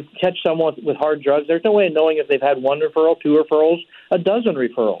they catch someone with hard drugs. There's no way of knowing if they've had 1 referral, 2 referrals, a dozen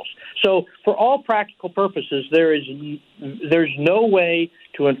referrals. So, for all practical purposes, there's no way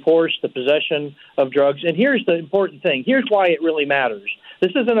to enforce the possession of drugs. And here's the important thing. Here's why it really matters.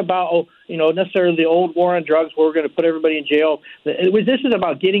 This isn't about, necessarily the old war on drugs where we're going to put everybody in jail. This is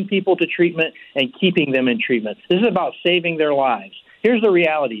about getting people to treatment and keeping them in treatment. This is about saving their lives. Here's the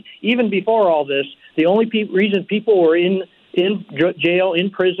reality. Even before all this, the only reason people were in jail,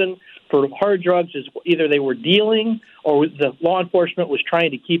 in prison for hard drugs is either they were dealing or the law enforcement was trying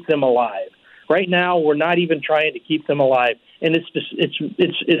to keep them alive. Right now, we're not even trying to keep them alive, and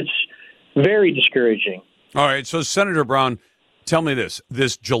it's very discouraging. All right, so Senator Brown, tell me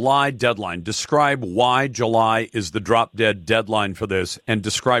this July deadline. Describe why July is the drop-dead deadline for this, and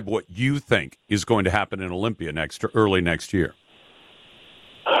describe what you think is going to happen in Olympia early next year.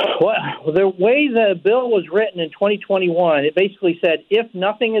 Well, the way the bill was written in 2021, it basically said if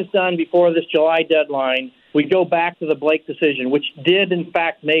nothing is done before this July deadline, we go back to the Blake decision, which did, in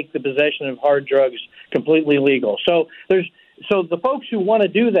fact, make the possession of hard drugs completely legal. So the folks who want to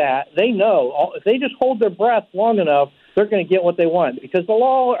do that, they know if they just hold their breath long enough, they're going to get what they want because the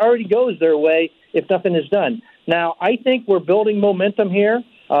law already goes their way if nothing is done. Now, I think we're building momentum here.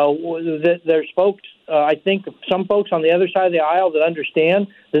 There's folks, I think some folks on the other side of the aisle that understand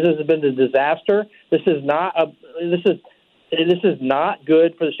this has been a disaster. This is not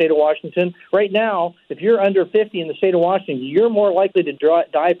good for the state of Washington. Right now, if you're under 50 in the state of Washington, you're more likely to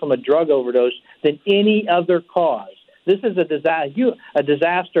die from a drug overdose than any other cause. This is a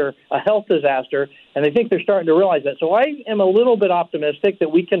disaster, a health disaster, and I think they're starting to realize that. So I am a little bit optimistic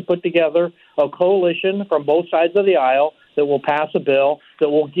that we can put together a coalition from both sides of the aisle that will pass a bill that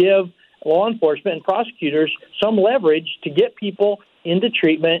will give law enforcement and prosecutors some leverage to get people into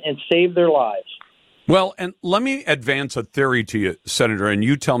treatment and save their lives. Well, and let me advance a theory to you, Senator, and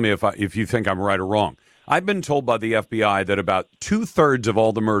you tell me if you think I'm right or wrong. I've been told by the FBI that about 2/3 of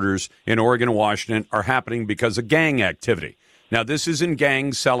all the murders in Oregon and Washington are happening because of gang activity. Now, this isn't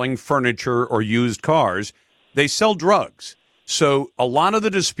gangs selling furniture or used cars. They sell drugs. So a lot of the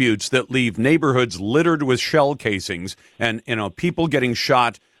disputes that leave neighborhoods littered with shell casings and, people getting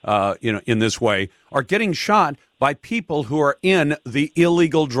shot, in this way are getting shot by people who are in the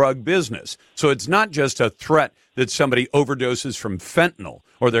illegal drug business. So it's not just a threat that somebody overdoses from fentanyl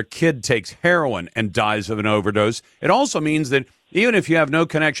or their kid takes heroin and dies of an overdose. It also means that even if you have no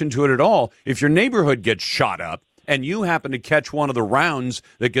connection to it at all, if your neighborhood gets shot up and you happen to catch one of the rounds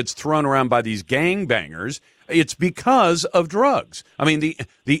that gets thrown around by these gangbangers, it's because of drugs. I mean,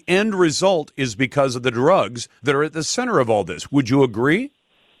 the end result is because of the drugs that are at the center of all this. Would you agree?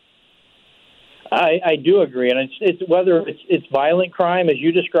 I do agree, and it's whether it's violent crime, as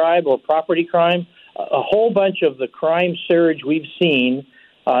you describe, or property crime. A whole bunch of the crime surge we've seen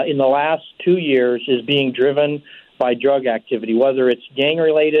in the last 2 years is being driven by drug activity, whether it's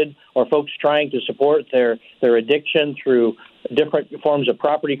gang-related or folks trying to support their addiction through different forms of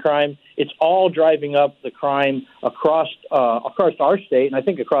property crime. It's all driving up the crime across our state, and I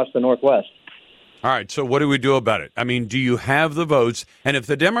think across the Northwest. All right, so what do we do about it? I mean, do you have the votes? And if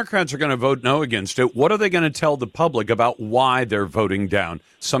the Democrats are going to vote no against it, what are they going to tell the public about why they're voting down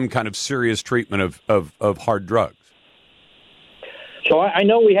some kind of serious treatment of hard drugs? So I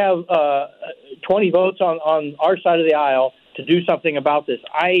know we have 20 votes on our side of the aisle to do something about this.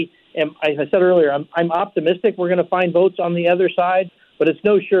 As I said earlier, I'm optimistic we're going to find votes on the other side, but it's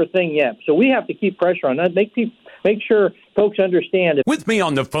no sure thing yet. So we have to keep pressure on that, make sure folks understand it. With me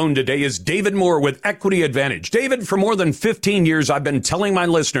on the phone today is David Moore with Equity Advantage. David, for more than 15 years, I've been telling my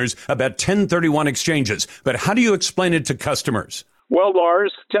listeners about 1031 exchanges, but how do you explain it to customers? Well,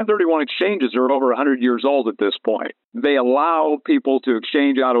 Lars, 1031 exchanges are over 100 years old at this point. They allow people to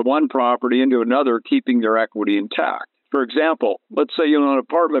exchange out of one property into another, keeping their equity intact. For example, let's say you own an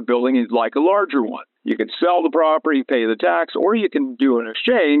apartment building and you'd like a larger one. You can sell the property, pay the tax, or you can do an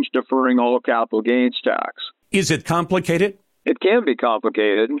exchange, deferring all the capital gains tax. Is it complicated? It can be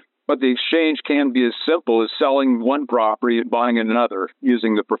complicated, but the exchange can be as simple as selling one property and buying another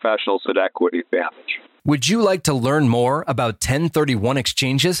using the professionals at Equity Advantage. Would you like to learn more about 1031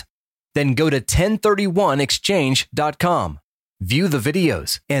 exchanges? Then go to 1031exchange.com. View the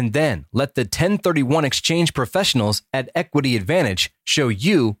videos, and then let the 1031 exchange professionals at Equity Advantage show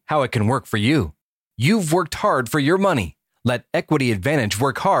you how it can work for you. You've worked hard for your money. Let Equity Advantage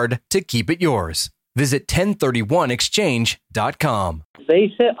work hard to keep it yours. Visit 1031exchange.com.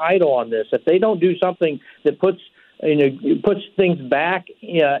 They sit idle on this. If they don't do something that puts things back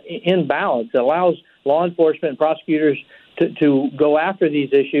in balance, that allows law enforcement and prosecutors to go after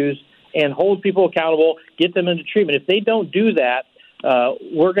these issues and hold people accountable, get them into treatment. If they don't do that,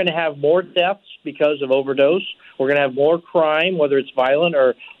 we're going to have more deaths because of overdose. We're going to have more crime, whether it's violent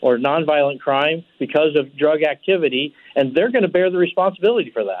or nonviolent crime, because of drug activity, and they're going to bear the responsibility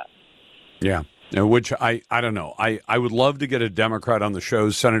for that. Yeah. Which I don't know. I would love to get a Democrat on the show,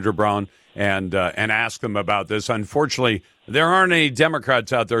 Senator Brown, and ask them about this. Unfortunately, there aren't any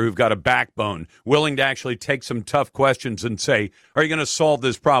Democrats out there who've got a backbone, willing to actually take some tough questions and say, are you going to solve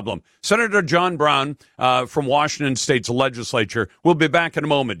this problem? Senator John Brown from Washington State's legislature will be back in a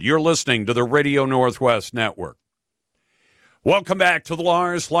moment. You're listening to the Radio Northwest Network. Welcome back to the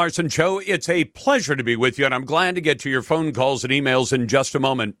Lars Larson Show. It's a pleasure to be with you, and I'm glad to get to your phone calls and emails in just a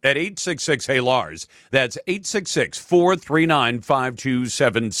moment at 866-HEY-LARS. That's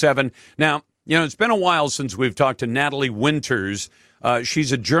 866-439-5277. Now, it's been a while since we've talked to Natalie Winters.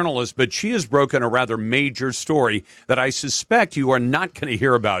 She's a journalist, but she has broken a rather major story that I suspect you are not going to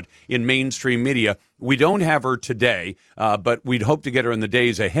hear about in mainstream media. We don't have her today, but we'd hope to get her in the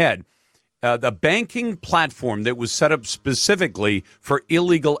days ahead. The banking platform that was set up specifically for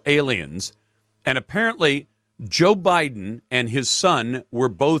illegal aliens, and apparently Joe Biden and his son were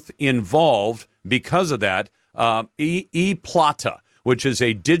both involved because of that. ePlata, which is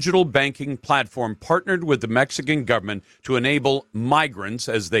a digital banking platform partnered with the Mexican government to enable migrants,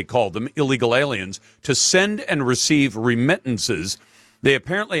 as they call them, illegal aliens, to send and receive remittances. They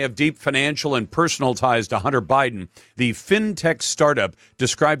apparently have deep financial and personal ties to Hunter Biden. The fintech startup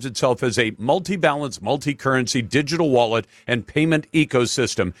describes itself as a multi-balance, multi-currency digital wallet and payment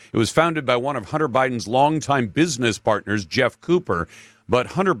ecosystem. It was founded by one of Hunter Biden's longtime business partners, Jeff Cooper. But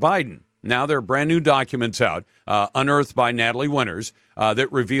Hunter Biden, now there are brand new documents out, unearthed by Natalie Winters,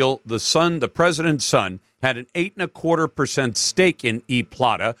 that reveal the president's son, had an 8.25% stake in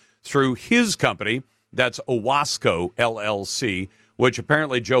ePlata through his company, that's Owasco LLC, which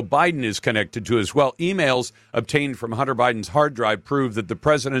apparently Joe Biden is connected to as well. Emails obtained from Hunter Biden's hard drive prove that the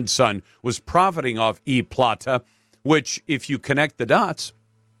president's son was profiting off ePlata, which, if you connect the dots,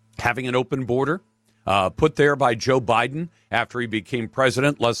 having an open border, put there by Joe Biden after he became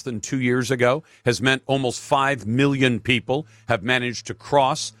president less than 2 years ago, has meant almost 5 million people have managed to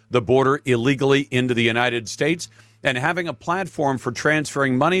cross the border illegally into the United States. And having a platform for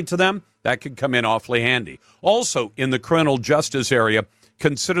transferring money to them, that could come in awfully handy. Also, in the criminal justice area,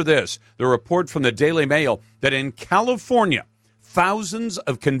 consider this, the report from the Daily Mail that in California, thousands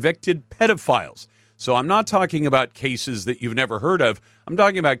of convicted pedophiles. So I'm not talking about cases that you've never heard of. I'm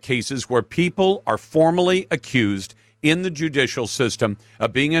talking about cases where people are formally accused in the judicial system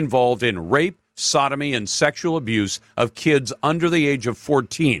of being involved in rape, sodomy, and sexual abuse of kids under the age of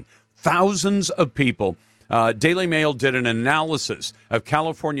 14. Thousands of people. Daily Mail did an analysis of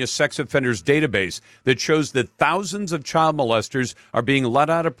California's sex offenders database that shows that thousands of child molesters are being let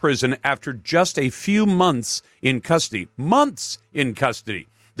out of prison after just a few months in custody. Months in custody.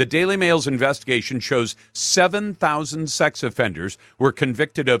 The Daily Mail's investigation shows 7,000 sex offenders were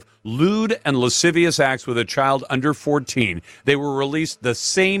convicted of lewd and lascivious acts with a child under 14. They were released the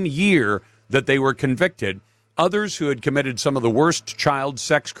same year that they were convicted. Others who had committed some of the worst child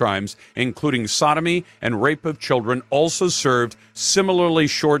sex crimes, including sodomy and rape of children, also served similarly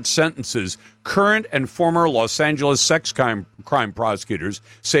short sentences. Current and former Los Angeles sex crime prosecutors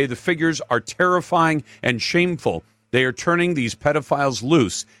say the figures are terrifying and shameful. They are turning these pedophiles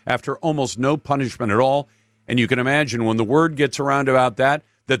loose after almost no punishment at all. And you can imagine when the word gets around about that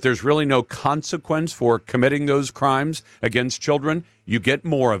there's really no consequence for committing those crimes against children, you get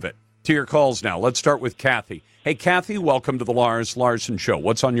more of it. To your calls now. Let's start with Kathy. Hey, Kathy, welcome to the Lars Larson Show.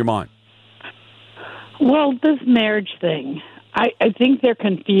 What's on your mind? Well, this marriage thing, I think they're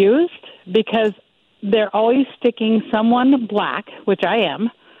confused because they're always sticking someone black, which I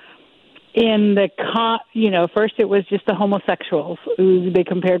am, in the, first it was just the homosexuals. They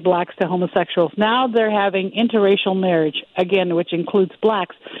compared blacks to homosexuals. Now they're having interracial marriage, again, which includes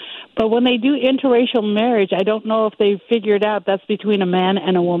blacks. But when they do interracial marriage, I don't know if they've figured out that's between a man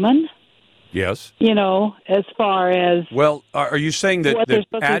and a woman. Yes. As far as... Well, are you saying that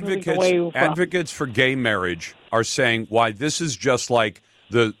advocates for gay marriage are saying why this is just like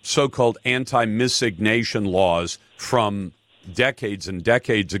the so-called anti-miscegnation laws from decades and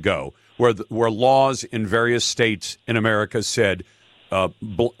decades ago, where laws in various states in America said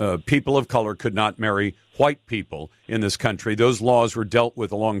people of color could not marry white people in this country. Those laws were dealt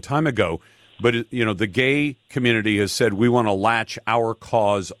with a long time ago. But, the gay community has said we want to latch our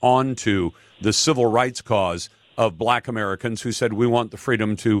cause onto the civil rights cause of black Americans who said we want the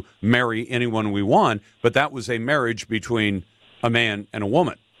freedom to marry anyone we want. But that was a marriage between a man and a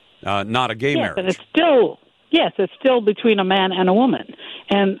woman, not a gay marriage. But it's still between a man and a woman.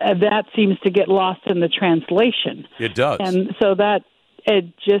 And that seems to get lost in the translation. It does. And so it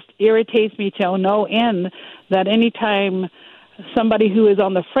just irritates me to no end that anytime somebody who is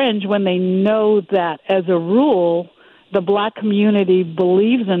on the fringe, when they know that as a rule the black community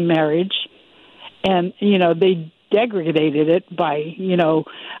believes in marriage, and they degraded it by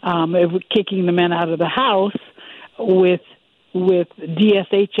kicking the men out of the house with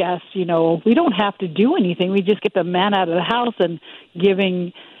DSHS. We don't have to do anything. We just get the man out of the house, and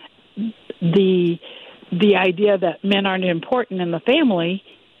giving the idea that men aren't important in the family.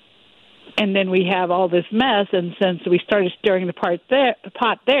 And then we have all this mess, and since we started stirring the pot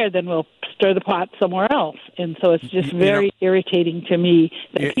there, then we'll stir the pot somewhere else. And so it's just very irritating to me.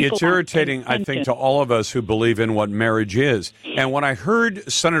 It's irritating, I think, to all of us who believe in what marriage is. And when I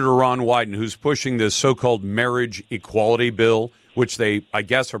heard Senator Ron Wyden, who's pushing this so-called marriage equality bill, which they, I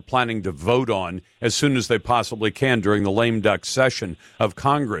guess, are planning to vote on as soon as they possibly can during the lame duck session of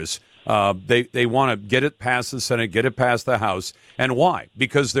Congress, they want to get it past the Senate, get it past the House. And why?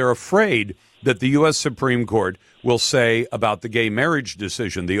 Because they're afraid that the U.S. Supreme Court will say about the gay marriage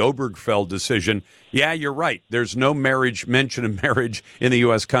decision, the Obergefell decision, yeah, you're right. There's no mention of marriage in the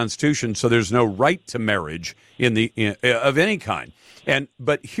U.S. Constitution, so there's no right to marriage of any kind.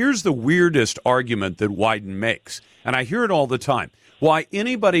 But here's the weirdest argument that Wyden makes, and I hear it all the time, why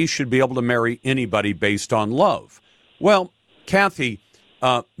anybody should be able to marry anybody based on love. Well, Kathy,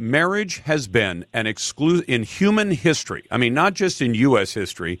 marriage has been in human history, I mean, not just in U.S.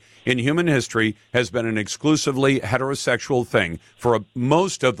 history, in human history has been an exclusively heterosexual thing for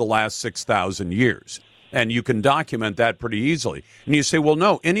most of the last 6,000 years. And you can document that pretty easily. And you say, well,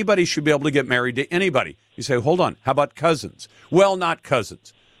 no, anybody should be able to get married to anybody. You say, hold on, how about cousins? Well, not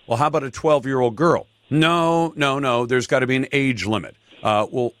cousins. Well, how about a 12-year-old girl? No, there's got to be an age limit.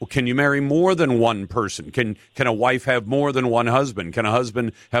 Well, can you marry more than one person? Can a wife have more than one husband? Can a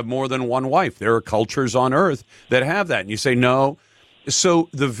husband have more than one wife? There are cultures on earth that have that. And you say, no. So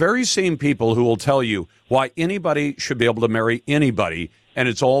the very same people who will tell you why anybody should be able to marry anybody, and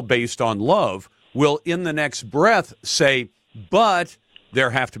it's all based on love, will in the next breath say, but there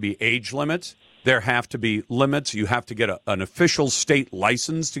have to be age limits. There have to be limits. You have to get an official state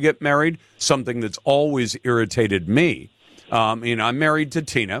license to get married, something that's always irritated me. I'm married to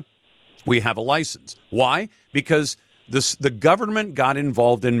Tina. We have a license. Why? Because the government got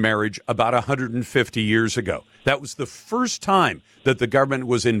involved in marriage about 150 years ago. That was the first time that the government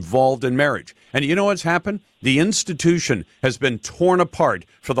was involved in marriage. And you know what's happened? The institution has been torn apart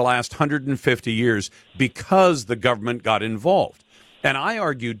for the last 150 years because the government got involved. And I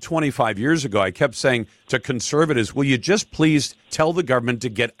argued 25 years ago, I kept saying to conservatives, will you just please tell the government to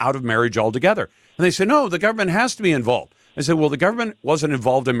get out of marriage altogether? And they said, no, the government has to be involved. I said, well, the government wasn't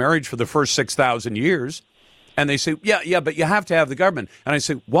involved in marriage for the first 6,000 years. And they say, yeah, but you have to have the government. And I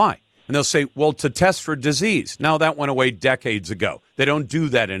say, why? And they'll say, well, to test for disease. Now, that went away decades ago. They don't do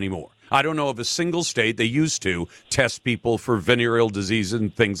that anymore. I don't know of a single state. They used to test people for venereal disease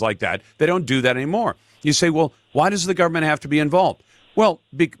and things like that. They don't do that anymore. You say, well, why does the government have to be involved? Well,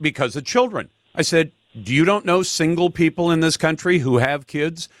 because of children. I said, you don't know single people in this country who have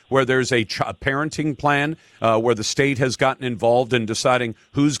kids where there's a parenting plan where the state has gotten involved in deciding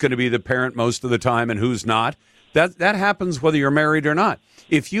who's going to be the parent most of the time and who's not? That happens whether you're married or not.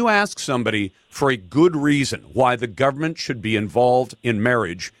 If you ask somebody for a good reason why the government should be involved in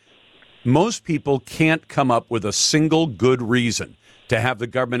marriage, most people can't come up with a single good reason to have the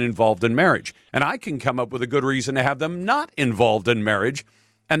government involved in marriage. And I can come up with a good reason to have them not involved in marriage.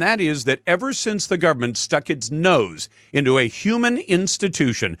 And that is that ever since the government stuck its nose into a human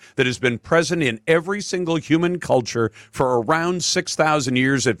institution that has been present in every single human culture for around 6,000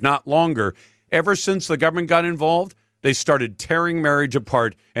 years, if not longer, ever since the government got involved, they started tearing marriage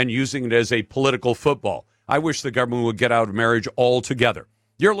apart and using it as a political football. I wish the government would get out of marriage altogether.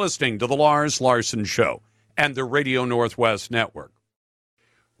 You're listening to The Lars Larson Show and the Radio Northwest Network.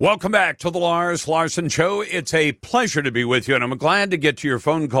 Welcome back to the Lars Larson Show. It's a pleasure to be with you, and I'm glad to get to your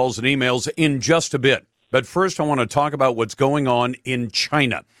phone calls and emails in just a bit. But first, I want to talk about what's going on in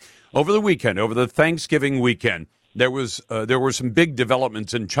China. Over the weekend, over the Thanksgiving weekend, there were some big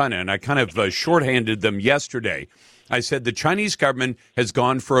developments in China, and I kind of shorthanded them yesterday. I said the Chinese government has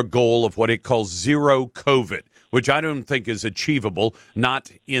gone for a goal of what it calls zero COVID, which I don't think is achievable,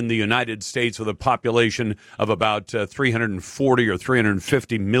 not in the United States with a population of about 340 or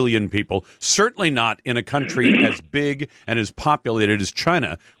 350 million people, certainly not in a country as big and as populated as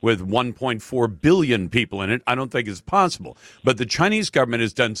China with 1.4 billion people in it. I don't think it's possible. But the Chinese government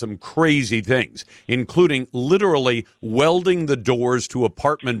has done some crazy things, including literally welding the doors to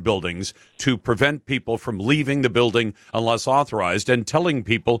apartment buildings to prevent people from leaving the building unless authorized, and telling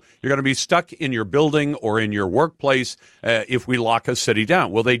people you're going to be stuck in your building or in your workplace if we lock a city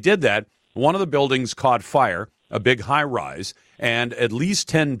down. Well, they did that. One of the buildings caught fire, a big high-rise, and at least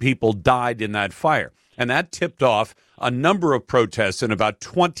 10 people died in that fire. And that tipped off a number of protests in about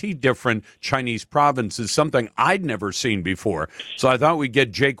 20 different Chinese provinces, something I'd never seen before. So I thought we'd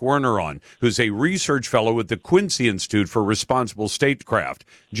get Jake Werner on, who's a research fellow with the Quincy Institute for Responsible Statecraft.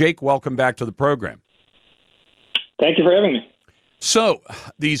 Jake, welcome back to the program. Thank you for having me. So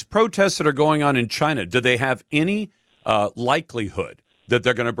these protests that are going on in China, do they have any likelihood that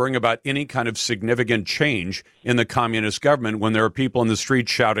they're going to bring about any kind of significant change in the communist government when there are people in the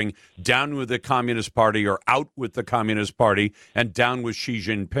streets shouting down with the Communist Party or out with the Communist Party and down with Xi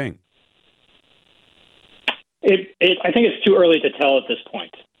Jinping? I think it's too early to tell at this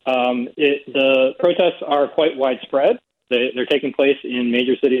point. The protests are quite widespread. They're taking place in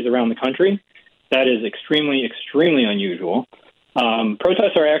major cities around the country. That is extremely, extremely unusual.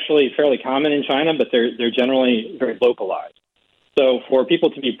 Protests are actually fairly common in China, but they're generally very localized. So for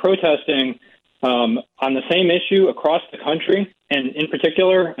people to be protesting on the same issue across the country, and in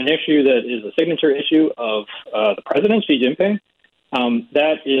particular an issue that is a signature issue of the president, Xi Jinping,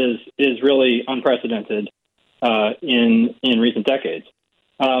 that is really unprecedented in recent decades.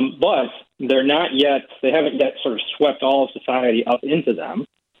 But they haven't yet sort of swept all of society up into them.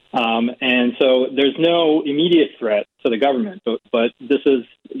 And so there's no immediate threat to the government, but this is,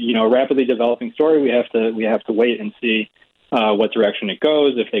 a rapidly developing story. We have to wait and see what direction it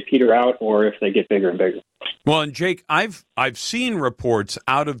goes, if they peter out or if they get bigger and bigger. Well, and Jake, I've seen reports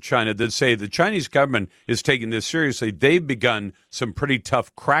out of China that say the Chinese government is taking this seriously. They've begun some pretty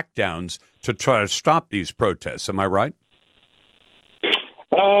tough crackdowns to try to stop these protests. Am I right?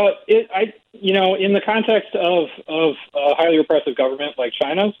 In the context of a highly repressive government like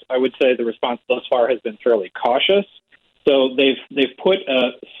China's, I would say the response thus far has been fairly cautious. So they've put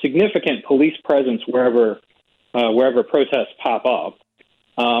a significant police presence wherever protests pop up,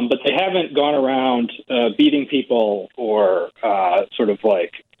 but they haven't gone around beating people or sort of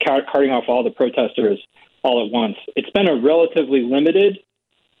like carting off all the protesters all at once. It's been a relatively limited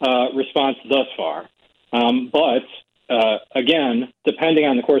response thus far. But again, depending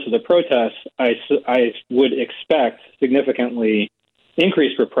on the course of the protests, I would expect significantly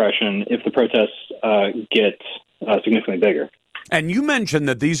increased repression if the protests get significantly bigger. And you mentioned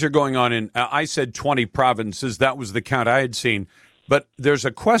that these are going on in, I said 20 provinces. That was the count I had seen. But there's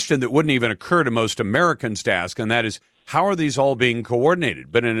a question that wouldn't even occur to most Americans to ask, and that is, how are these all being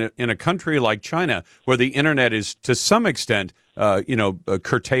coordinated? But in a country like China, where the internet is to some extent,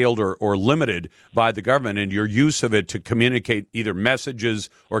 curtailed or limited by the government, and your use of it to communicate either messages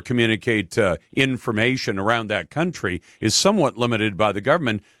or communicate information around that country is somewhat limited by the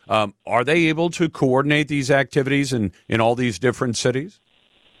government. Are they able to coordinate these activities in all these different cities?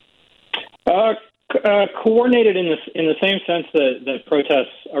 Coordinated in the same sense that protests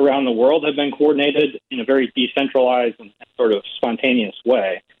around the world have been coordinated in a very decentralized and sort of spontaneous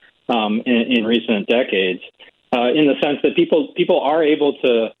way in recent decades. In the sense that people are able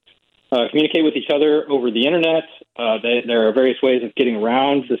to communicate with each other over the internet. There are various ways of getting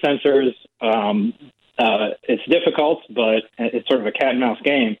around the censors. It's difficult, but it's sort of a cat and mouse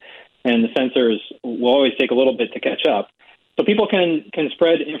game, and the censors will always take a little bit to catch up. So people can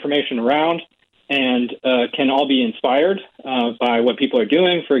spread information around and can all be inspired by what people are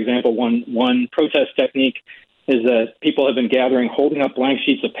doing. For example, one protest technique is that people have been gathering, holding up blank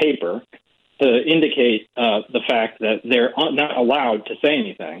sheets of paper to indicate the fact that they're not allowed to say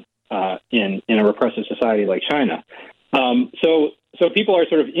anything in a repressive society like China. So people are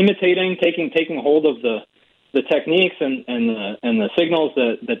sort of imitating, taking hold of the techniques and the signals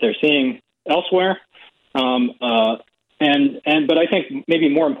that they're seeing elsewhere. But I think maybe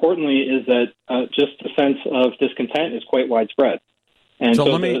more importantly is that just the sense of discontent is quite widespread. And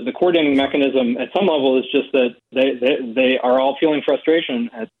so the coordinating mechanism at some level is just that they are all feeling frustration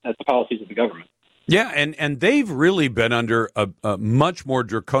at the policies of the government. Yeah, and they've really been under a much more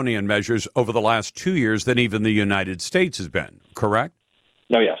draconian measures over the last 2 years than even the United States has been, correct?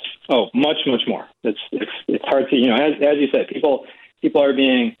 Oh, yes. Oh, much more. It's hard to, as you said, people are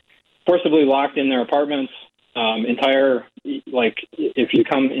being forcibly locked in their apartments. If you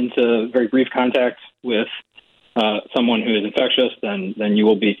come into very brief contact with someone who is infectious, then you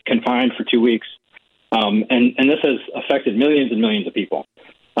will be confined for 2 weeks. And this has affected millions and millions of people.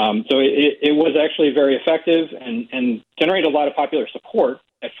 So it was actually very effective and generated a lot of popular support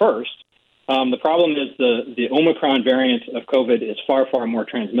at first. The problem is the Omicron variant of COVID is far, far more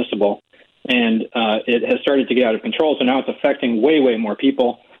transmissible, and it has started to get out of control. So now it's affecting way, way more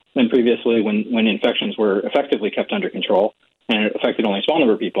people than previously when infections were effectively kept under control, and it affected only a small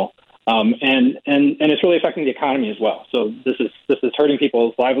number of people. And it's really affecting the economy as well. So this is hurting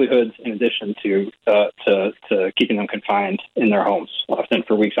people's livelihoods in addition to keeping them confined in their homes, often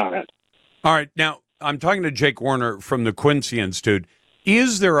for weeks on end. All right. Now, I'm talking to Jake Warner from the Quincy Institute.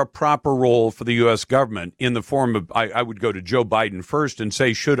 Is there a proper role for the U.S. government in the form of, I would go to Joe Biden first and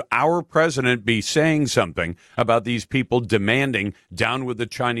say, should our president be saying something about these people demanding down with the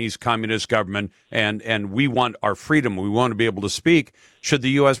Chinese Communist government and we want our freedom, we want to be able to speak? Should the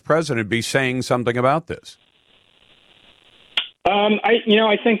U.S. president be saying something about this?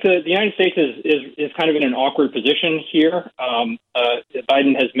 I think the United States is kind of in an awkward position here.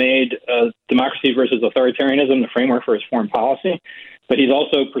 Biden has made democracy versus authoritarianism the framework for his foreign policy, but he's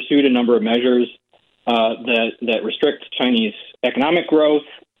also pursued a number of measures that restrict Chinese economic growth,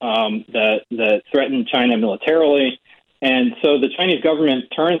 that threaten China militarily. And so the Chinese government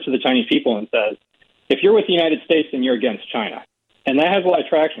turns to the Chinese people and says, if you're with the United States, then you're against China. And that has a lot of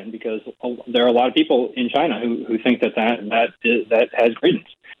traction because there are a lot of people in China who think that has credence.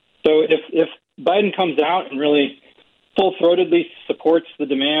 So if Biden comes out and really full-throatedly supports the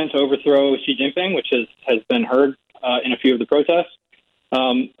demand to overthrow Xi Jinping, which has been heard in a few of the protests,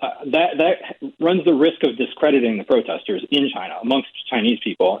 that runs the risk of discrediting the protesters in China amongst Chinese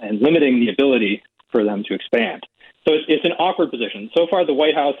people and limiting the ability for them to expand. So it's an awkward position. So far, the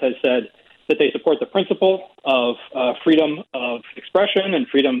White House has said that they support the principle of freedom of expression and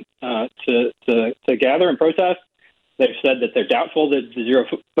freedom to gather and protest. They've said that they're doubtful that the zero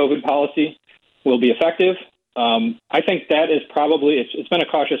COVID policy will be effective. I think that is probably, it's been a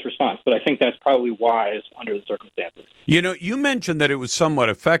cautious response, but I think that's probably wise under the circumstances. You mentioned that it was somewhat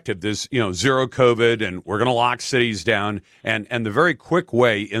effective, this, zero COVID, and we're going to lock cities down, and the very quick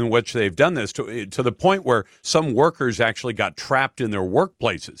way in which they've done this to the point where some workers actually got trapped in their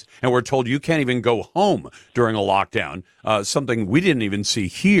workplaces and were told you can't even go home during a lockdown, something we didn't even see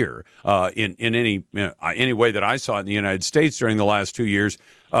here in any way that I saw in the United States during the last 2 years.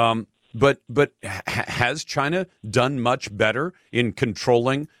 But has China done much better in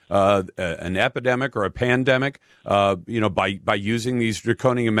controlling an epidemic or a pandemic, by using these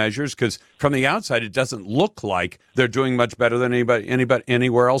draconian measures? Because from the outside, it doesn't look like they're doing much better than anybody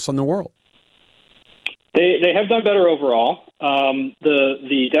anywhere else in the world. They have done better overall.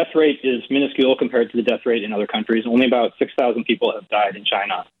 The death rate is minuscule compared to the death rate in other countries. Only about 6,000 people have died in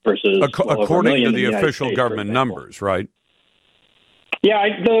China versus according to the official government numbers, right? Yeah,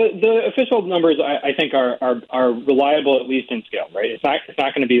 the official numbers I think are reliable, at least in scale. Right, it's not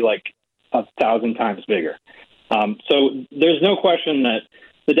going to be like 1,000 times bigger. So there's no question that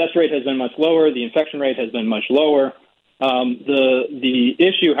the death rate has been much lower. The infection rate has been much lower. The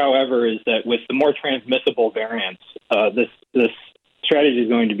issue, however, is that with the more transmissible variants, this strategy is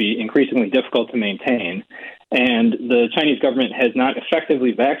going to be increasingly difficult to maintain, and the Chinese government has not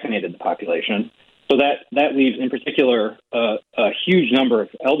effectively vaccinated the population. So that leaves, in particular, a huge number of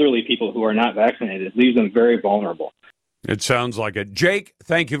elderly people who are not vaccinated. It leaves them very vulnerable. It sounds like it. Jake,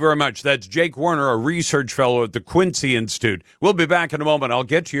 thank you very much. That's Jake Warner, a research fellow at the Quincy Institute. We'll be back in a moment. I'll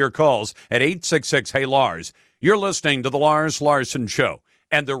get to your calls at 866-HEY-LARS. You're listening to The Lars Larson Show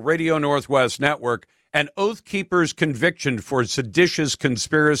and the Radio Northwest Network. An Oath Keeper's conviction for seditious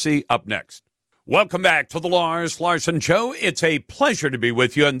conspiracy up next. Welcome back to the Lars Larson Show. It's a pleasure to be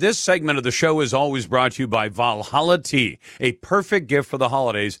with you, and this segment of the show is always brought to you by Valhalla Tea, a perfect gift for the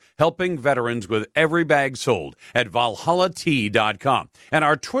holidays, helping veterans with every bag sold at valhallatea.com. And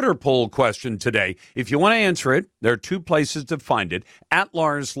our Twitter poll question today, if you want to answer it, there are two places to find it, at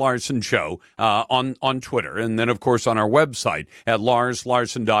Lars Larson Show on Twitter, and then, of course, on our website at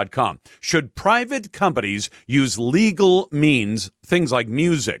larslarson.com. Should private companies use legal means, things like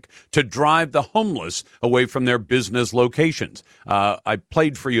music, to drive the homeless away from their business locations? I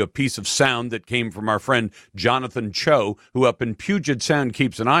played for you a piece of sound that came from our friend Jonathan Cho, who up in Puget Sound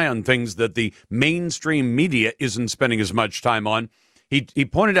keeps an eye on things that the mainstream media isn't spending as much time on. He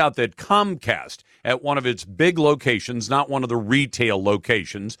pointed out that Comcast, at one of its big locations, not one of the retail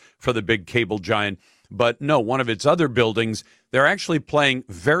locations for the big cable giant, but no, one of its other buildings, they're actually playing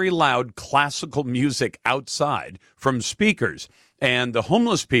very loud classical music outside from speakers. And the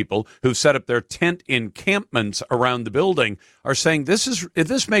homeless people who set up their tent encampments around the building are saying,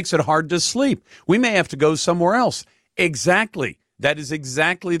 this makes it hard to sleep. We may have to go somewhere else. Exactly. That is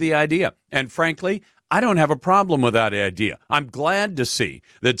exactly the idea. And frankly, I don't have a problem with that idea. I'm glad to see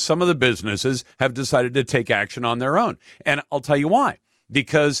that some of the businesses have decided to take action on their own. And I'll tell you why.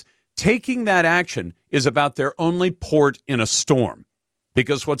 Because taking that action is about their only port in a storm.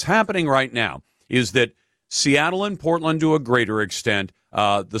 Because what's happening right now is that Seattle and Portland, to a greater extent,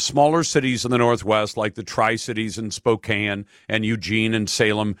 the smaller cities in the Northwest, like the Tri-Cities and Spokane and Eugene and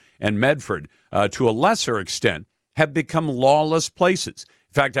Salem and Medford, to a lesser extent, have become lawless places.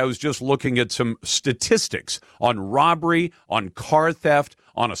 In fact, I was just looking at some statistics on robbery, on car theft,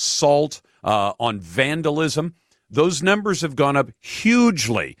 on assault, on vandalism. Those numbers have gone up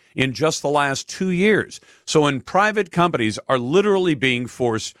hugely in just the last 2 years. So when private companies are literally being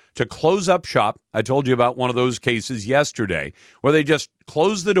forced to close up shop, I told you about one of those cases yesterday, where they just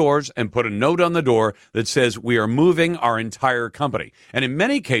close the doors and put a note on the door that says, we are moving our entire company. And in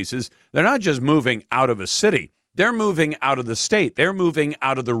many cases, they're not just moving out of a city. They're moving out of the state. They're moving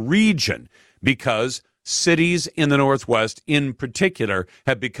out of the region because cities in the Northwest in particular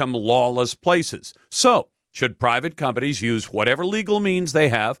have become lawless places. So should private companies use whatever legal means they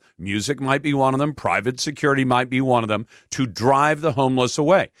have, music might be one of them, private security might be one of them, to drive the homeless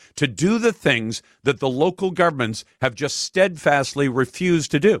away, to do the things that the local governments have just steadfastly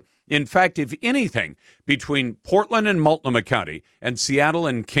refused to do? In fact, if anything, between Portland and Multnomah County and Seattle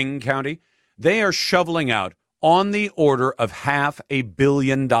and King County, they are shoveling out on the order of $500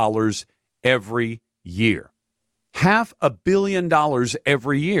 million every year. $500 million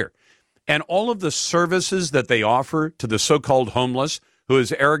every year. And all of the services that they offer to the so-called homeless, who,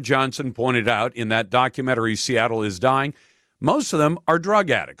 as Eric Johnson pointed out in that documentary, Seattle is Dying, most of them are drug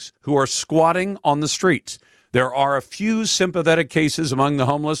addicts who are squatting on the streets. There are a few sympathetic cases among the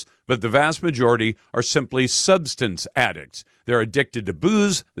homeless, but the vast majority are simply substance addicts. They're addicted to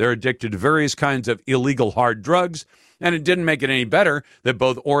booze. They're addicted to various kinds of illegal hard drugs. And it didn't make it any better that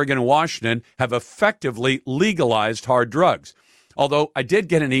both Oregon and Washington have effectively legalized hard drugs. Although I did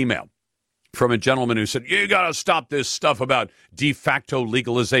get an email from a gentleman who said, you got to stop this stuff about de facto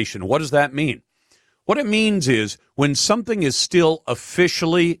legalization. What does that mean? What it means is when something is still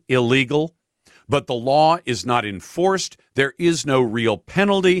officially illegal, but the law is not enforced, there is no real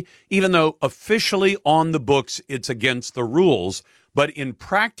penalty, even though officially on the books it's against the rules. But in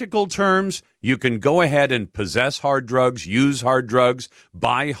practical terms, you can go ahead and possess hard drugs, use hard drugs,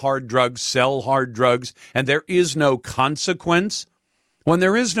 buy hard drugs, sell hard drugs, and there is no consequence. When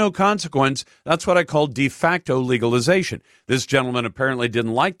there is no consequence, that's what I call de facto legalization. This gentleman apparently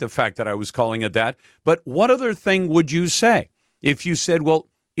didn't like the fact that I was calling it that. But what other thing would you say if you said, well,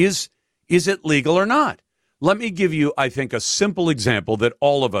 is it legal or not? Let me give you, I think, a simple example that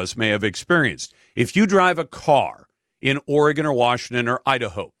all of us may have experienced. If you drive a car in Oregon or Washington or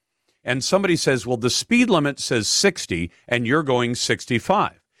Idaho, and somebody says, well, the speed limit says 60 and you're going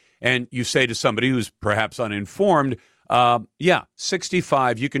 65. And you say to somebody who's perhaps uninformed,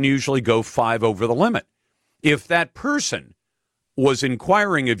 65, you can usually go 5 over the limit. If that person was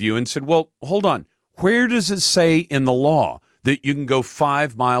inquiring of you and said, well, hold on, where does it say in the law that you can go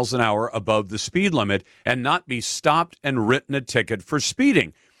 5 miles an hour above the speed limit and not be stopped and written a ticket for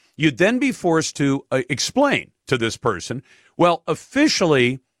speeding? You'd then be forced to explain to this person, well,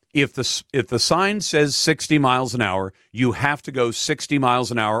 officially, if the sign says 60 miles an hour, you have to go 60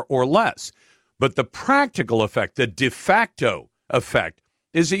 miles an hour or less. But the practical effect, the de facto effect,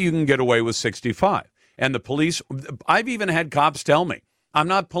 is that you can get away with 65. And the police, I've even had cops tell me, I'm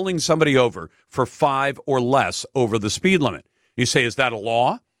not pulling somebody over for 5 or less over the speed limit. You say, is that a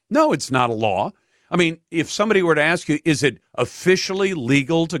law? No, it's not a law. I mean, if somebody were to ask you, is it officially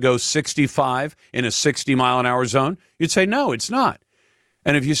legal to go 65 in a 60 mile an hour zone? You'd say, no, it's not.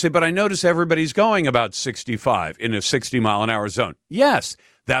 And if you say, but I notice everybody's going about 65 in a 60 mile an hour zone. Yes,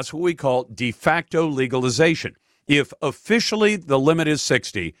 that's what we call de facto legalization. If officially the limit is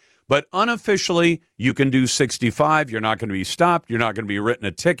 60, but unofficially you can do 65, you're not going to be stopped, you're not going to be written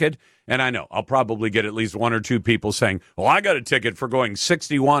a ticket. And I know I'll probably get at least 1 or 2 people saying, well, I got a ticket for going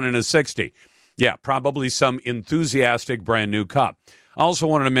 61 in a 60. Yeah, probably some enthusiastic brand new cop. I also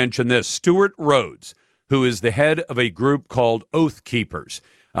wanted to mention this. Stewart Rhodes, who is the head of a group called Oath Keepers.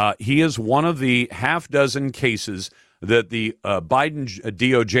 He is one of the half dozen cases that the Biden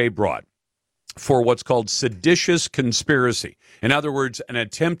DOJ brought for what's called seditious conspiracy. In other words, an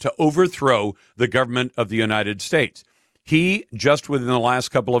attempt to overthrow the government of the United States. He, just within the last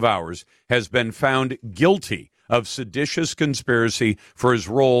couple of hours, has been found guilty of seditious conspiracy for his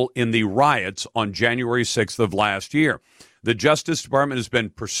role in the riots on January 6th of last year. The Justice Department has been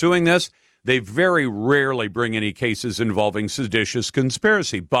pursuing this. They very rarely bring any cases involving seditious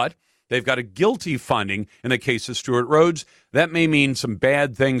conspiracy, but they've got a guilty finding in the case of Stewart Rhodes. That may mean some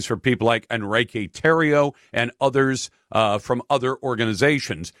bad things for people like Enrique Tarrio and others from other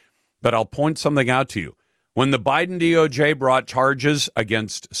organizations. But I'll point something out to you. When the Biden DOJ brought charges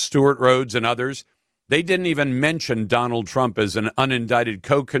against Stewart Rhodes and others, they didn't even mention Donald Trump as an unindicted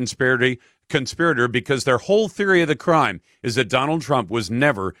conspirator because their whole theory of the crime is that Donald Trump was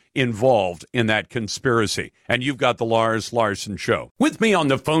never involved in that conspiracy. And you've got the Lars Larson Show. With me on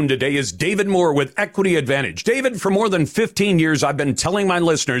the phone today is David Moore with Equity Advantage. David, for more than 15 years, I've been telling my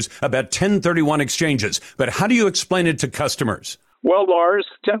listeners about 1031 exchanges. But how do you explain it to customers? Well, Lars,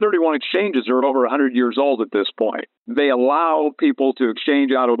 1031 exchanges are over 100 years old at this point. They allow people to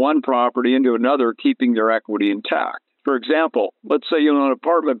exchange out of one property into another, keeping their equity intact. For example, let's say you own an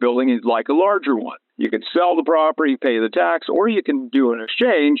apartment building and you'd like a larger one. You can sell the property, pay the tax, or you can do an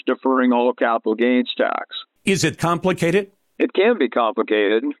exchange, deferring all capital gains tax. Is it complicated? It can be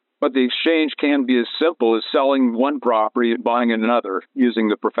complicated, but the exchange can be as simple as selling one property and buying another using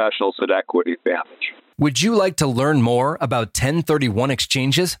the professionals at Equity Advantage. Would you like to learn more about 1031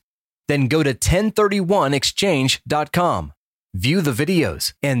 exchanges? Then go to 1031exchange.com. View the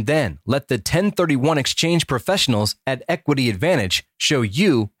videos, and then let the 1031 exchange professionals at Equity Advantage show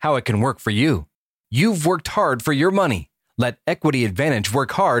you how it can work for you. You've worked hard for your money. Let Equity Advantage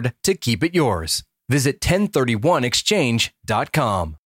work hard to keep it yours. Visit 1031exchange.com.